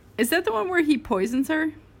Bergman. Is that the one where he poisons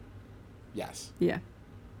her? Yes. Yeah.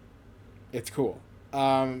 It's cool.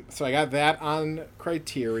 So I got that on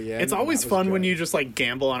Criterion. It's always That was fun when good. you just like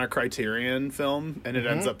gamble on a Criterion film and it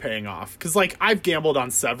ends up paying off. Because like I've gambled on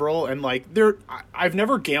several, and like I've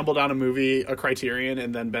never gambled on a Criterion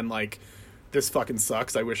and then been like, this fucking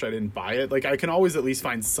sucks. I wish I didn't buy it. Like I can always at least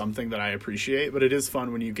find something that I appreciate. But it is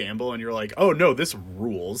fun when you gamble and you're like, oh no, this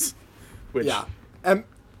rules. Which Yeah. And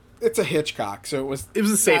it's a Hitchcock, so it was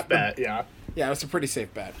a safe not the- bet. Yeah. Yeah, it was a pretty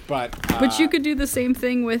safe bet. But But you could do the same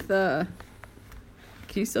thing with.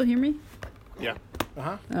 Can you still hear me? Yeah.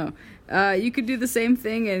 Oh. You could do the same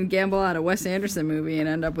thing and gamble on a Wes Anderson movie and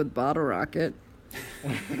end up with Bottle Rocket.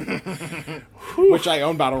 which I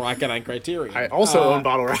own Battle Rocket on Criterion. I also own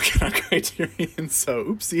Bottle Rocket on Criterion, so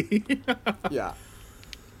oopsie. Yeah.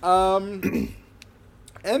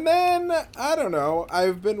 And then I don't know. I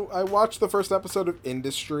watched the first episode of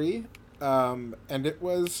Industry, and it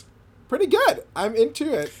was pretty good. I'm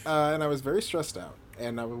into it, and I was very stressed out.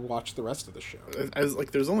 And I would watch the rest of the show. I was like,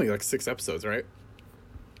 there's only like 6 episodes, right?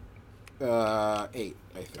 8, I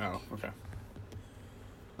think. Oh, okay.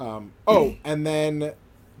 Oh, and then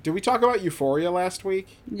did we talk about Euphoria last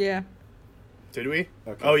week? Yeah. Did we?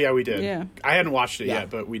 Okay. Oh yeah, we did. Yeah. I hadn't watched it Yeah. yet,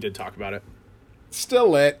 but we did talk about it. Still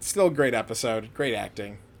lit. Still a great episode. Great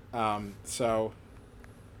acting. So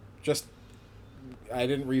just I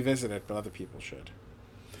didn't revisit it, but other people should.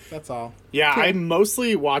 That's all. Yeah, Okay. I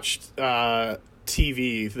mostly watched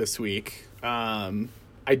TV this week.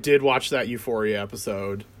 I did watch that Euphoria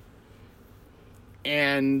episode.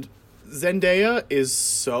 And Zendaya is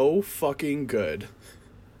so fucking good.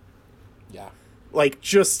 Yeah. Like,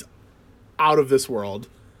 just out of this world.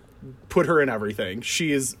 Put her in everything.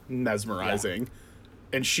 She is mesmerizing.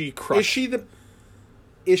 And she crushed.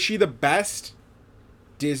 Is she the best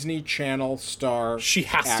Disney Channel star? She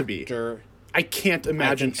has to be. actor? I can't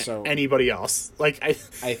imagine think so. anybody else. Like, I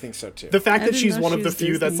think so too. the fact I that didn't she's know one she of the was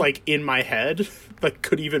few that's Disney. like in my head that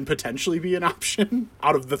could even potentially be an option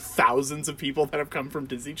out of the thousands of people that have come from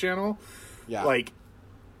Disney Channel. Yeah. Like,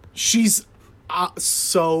 she's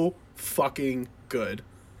so fucking good.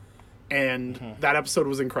 And that episode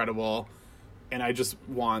was incredible. And I just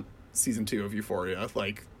want season 2 of Euphoria,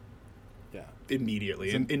 like, yeah.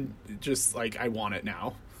 immediately. And just, like, I want it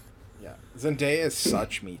now. Yeah. Zendaya is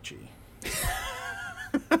such Michi.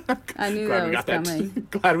 I knew Glad that we was got that. coming.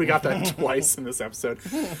 Glad we got that twice in this episode.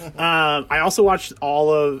 I also watched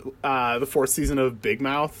all of the 4th season of Big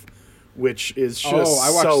Mouth, which is just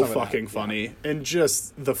I watched so some of that, fucking yeah. funny and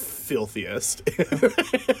just the filthiest.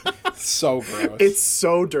 So gross. It's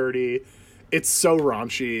so dirty. It's so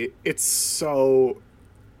raunchy. It's so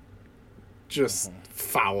just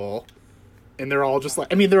foul. And they're all just like,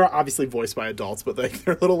 I mean, they're obviously voiced by adults, but like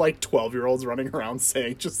they're little like 12-year-olds running around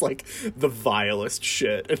saying just like the vilest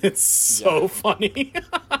shit. And it's so funny.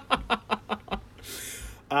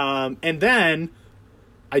 And then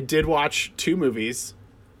I did watch 2 movies,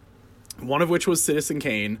 one of which was Citizen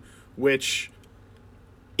Kane, which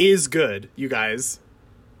is good, you guys.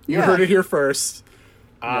 You Yeah. heard it here first.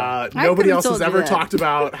 Nobody could've else has told you ever that. talked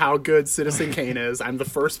about how good Citizen Kane is. I'm the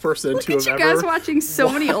first person Look to at have you ever... guys watching so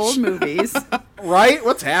many old movies. Right?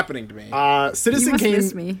 What's happening to me? You Citizen must Kane...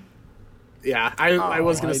 miss me. Yeah, I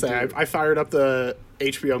was going I to say, do. I fired up the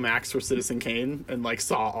HBO Max for Citizen Kane and, like,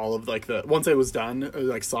 saw all of, like, the... Once it was done, I,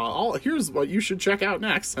 like, saw, here's what you should check out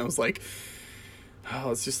next. I was like...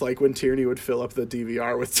 Oh, it's just like when Tierney would fill up the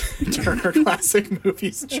DVR with Turner Classic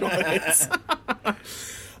Movies choice.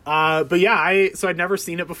 But yeah, so I'd never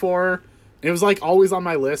seen it before. It was like always on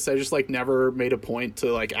my list. I just like never made a point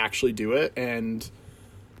to like actually do it, and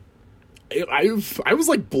I was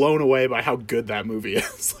like blown away by how good that movie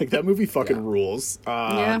is. Like that movie fucking rules.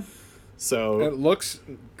 Yeah. So It looks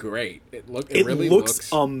great. It it really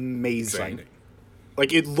looks amazing. exciting.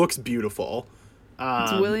 Like it looks beautiful.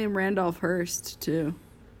 It's William Randolph Hearst, too.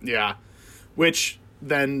 Yeah. Which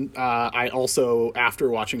then I also, after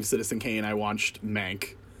watching Citizen Kane, I watched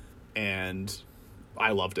Mank, and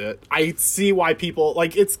I loved it. I see why people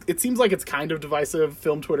like it seems like it's kind of divisive.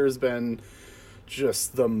 Film Twitter has been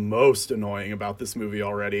just the most annoying about this movie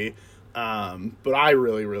already. But I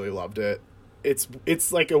really, really loved it.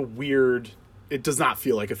 It's like a weird, it does not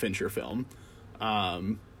feel like a Fincher film.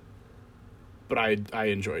 But I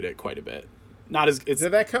enjoyed it quite a bit. Not as it's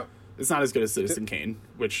Did that come? It's not as good as Citizen Kane,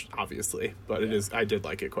 which obviously, but it is. I did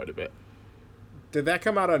like it quite a bit. Did that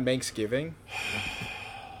come out on Thanksgiving?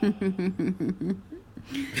 Look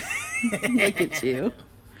at you.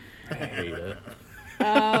 I hate it.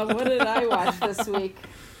 What did I watch this week?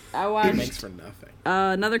 I Thanks watched for nothing.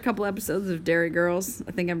 another couple episodes of Dairy Girls.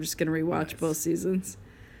 I think I'm just gonna rewatch Nice. both seasons.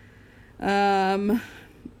 I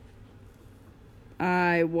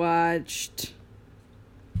watched.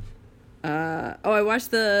 I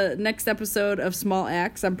watched the next episode of Small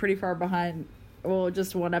Axe. I'm pretty far behind. Well,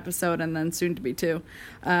 just one episode and then soon to be 2.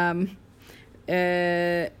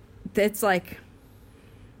 It's like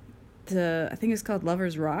I think it's called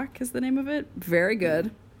Lovers Rock is the name of it. Very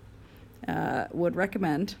good. Would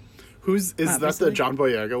recommend. Is that Obviously. the John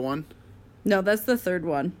Boyega one? No, that's the third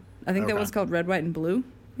one. I think that Okay. one's called Red, White, and Blue,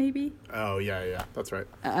 maybe. Oh yeah, that's right.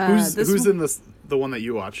 This Who's one- in the one that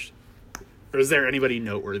you watched? Or is there anybody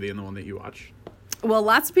noteworthy in the one that you watched? Well,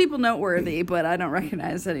 lots of people noteworthy, but I don't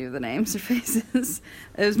recognize any of the names or faces.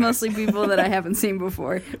 It was mostly people that I haven't seen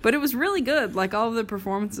before. But it was really good. Like, all of the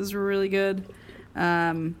performances were really good.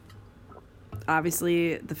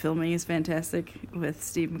 Obviously, the filming is fantastic with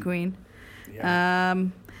Steve McQueen. Yeah.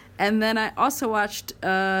 And then I also watched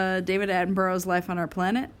David Attenborough's Life on Our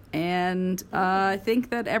Planet. And I think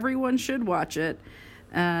that everyone should watch it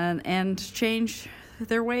and change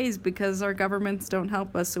their ways, because our governments don't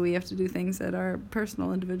help us, so we have to do things at our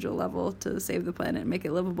personal individual level to save the planet and make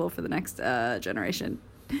it livable for the next generation.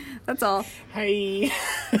 That's all. Hey.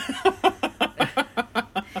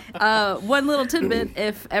 One little tidbit: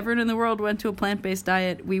 if everyone in the world went to a plant-based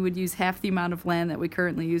diet, we would use half the amount of land that we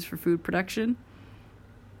currently use for food production,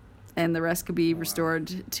 and the rest could be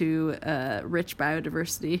restored to rich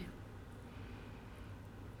biodiversity.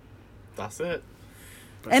 That's it.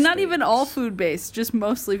 And not even all food-based, just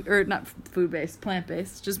mostly, or not food-based,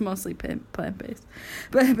 plant-based, just mostly plant-based.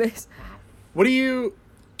 Plant-based. What do you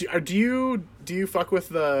fuck with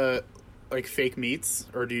the like fake meats,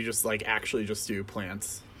 or do you just like actually just do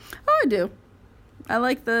plants? Oh, I do. I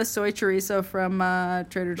like the soy chorizo from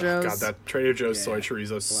Trader Joe's. God, that Trader Joe's Yeah. soy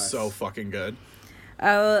chorizo is Bless. so fucking good.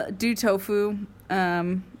 I'll do tofu.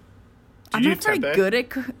 I'm you not do very tempeh? good at...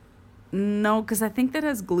 No, because I think that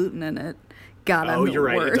has gluten in it. God, I'm Oh, the you're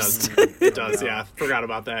right. worst. It does. It does. Yeah, forgot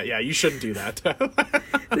about that. Yeah, you shouldn't do that.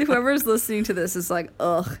 Whoever's listening to this is like,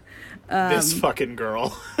 ugh. This fucking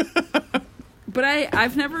girl. But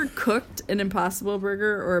I've never cooked an Impossible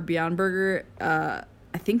Burger or a Beyond Burger, I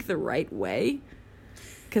think the right way.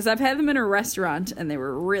 Because I've had them in a restaurant and they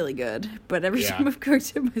were really good. But every Yeah. time I've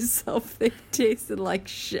cooked it myself, they tasted like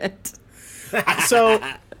shit. So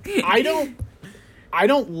I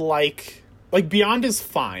don't like Beyond is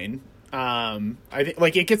fine. I think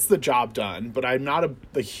like it gets the job done, but I'm not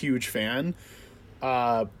a huge fan.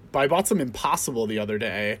 But I bought some Impossible the other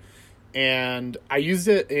day, and I used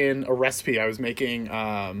it in a recipe I was making,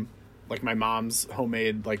 like my mom's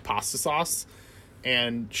homemade like pasta sauce.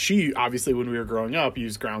 And she obviously, when we were growing up,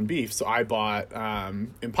 used ground beef, so I bought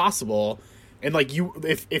Impossible. And like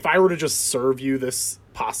if I were to just serve you this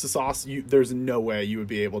pasta sauce, there's no way you would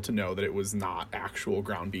be able to know that it was not actual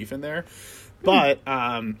ground beef in there. But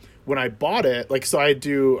when I bought it, like, so I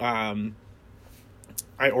do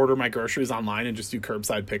I order my groceries online and just do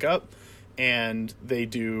curbside pickup. And they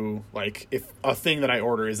do, like, if a thing that I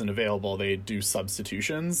order isn't available, they do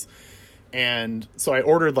substitutions. And so I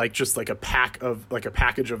ordered, like, just, like, a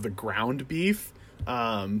package of the ground beef.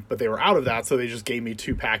 But they were out of that, so they just gave me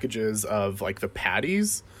 2 packages of, like, the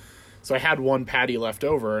patties. So I had 1 patty left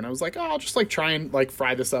over, and I was like, oh, I'll just, like, try and, like,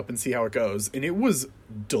 fry this up and see how it goes. And it was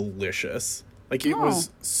delicious. Like, it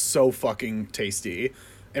was so fucking tasty.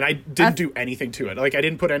 And I didn't do anything to it. Like, I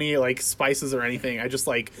didn't put any, like, spices or anything. I just,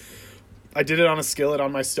 like... I did it on a skillet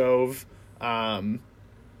on my stove, and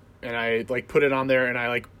I, like, put it on there, and I,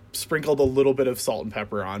 like, sprinkled a little bit of salt and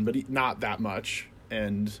pepper on, but not that much,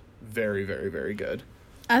 and very, very, very good.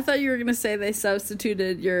 I thought you were going to say they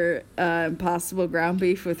substituted your Impossible ground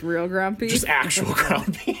beef with real ground beef. Just actual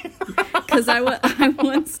ground beef. Because I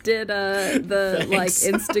once did the, like,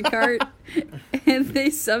 Instacart, and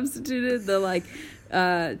they substituted the, like...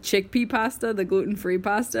 chickpea pasta, the gluten-free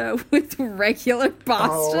pasta, with regular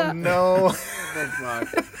pasta. Oh, no.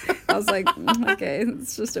 I was like, okay,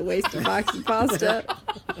 it's just a wasted box of pasta.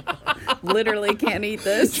 Literally can't eat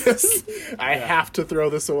this. I have to throw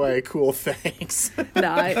this away. Cool, thanks.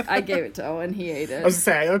 No, I gave it to Owen. He ate it. I was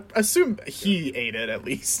going to say, I assume he ate it at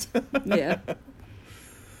least. Yeah.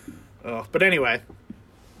 Oh, but anyway.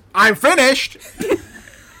 I'm finished!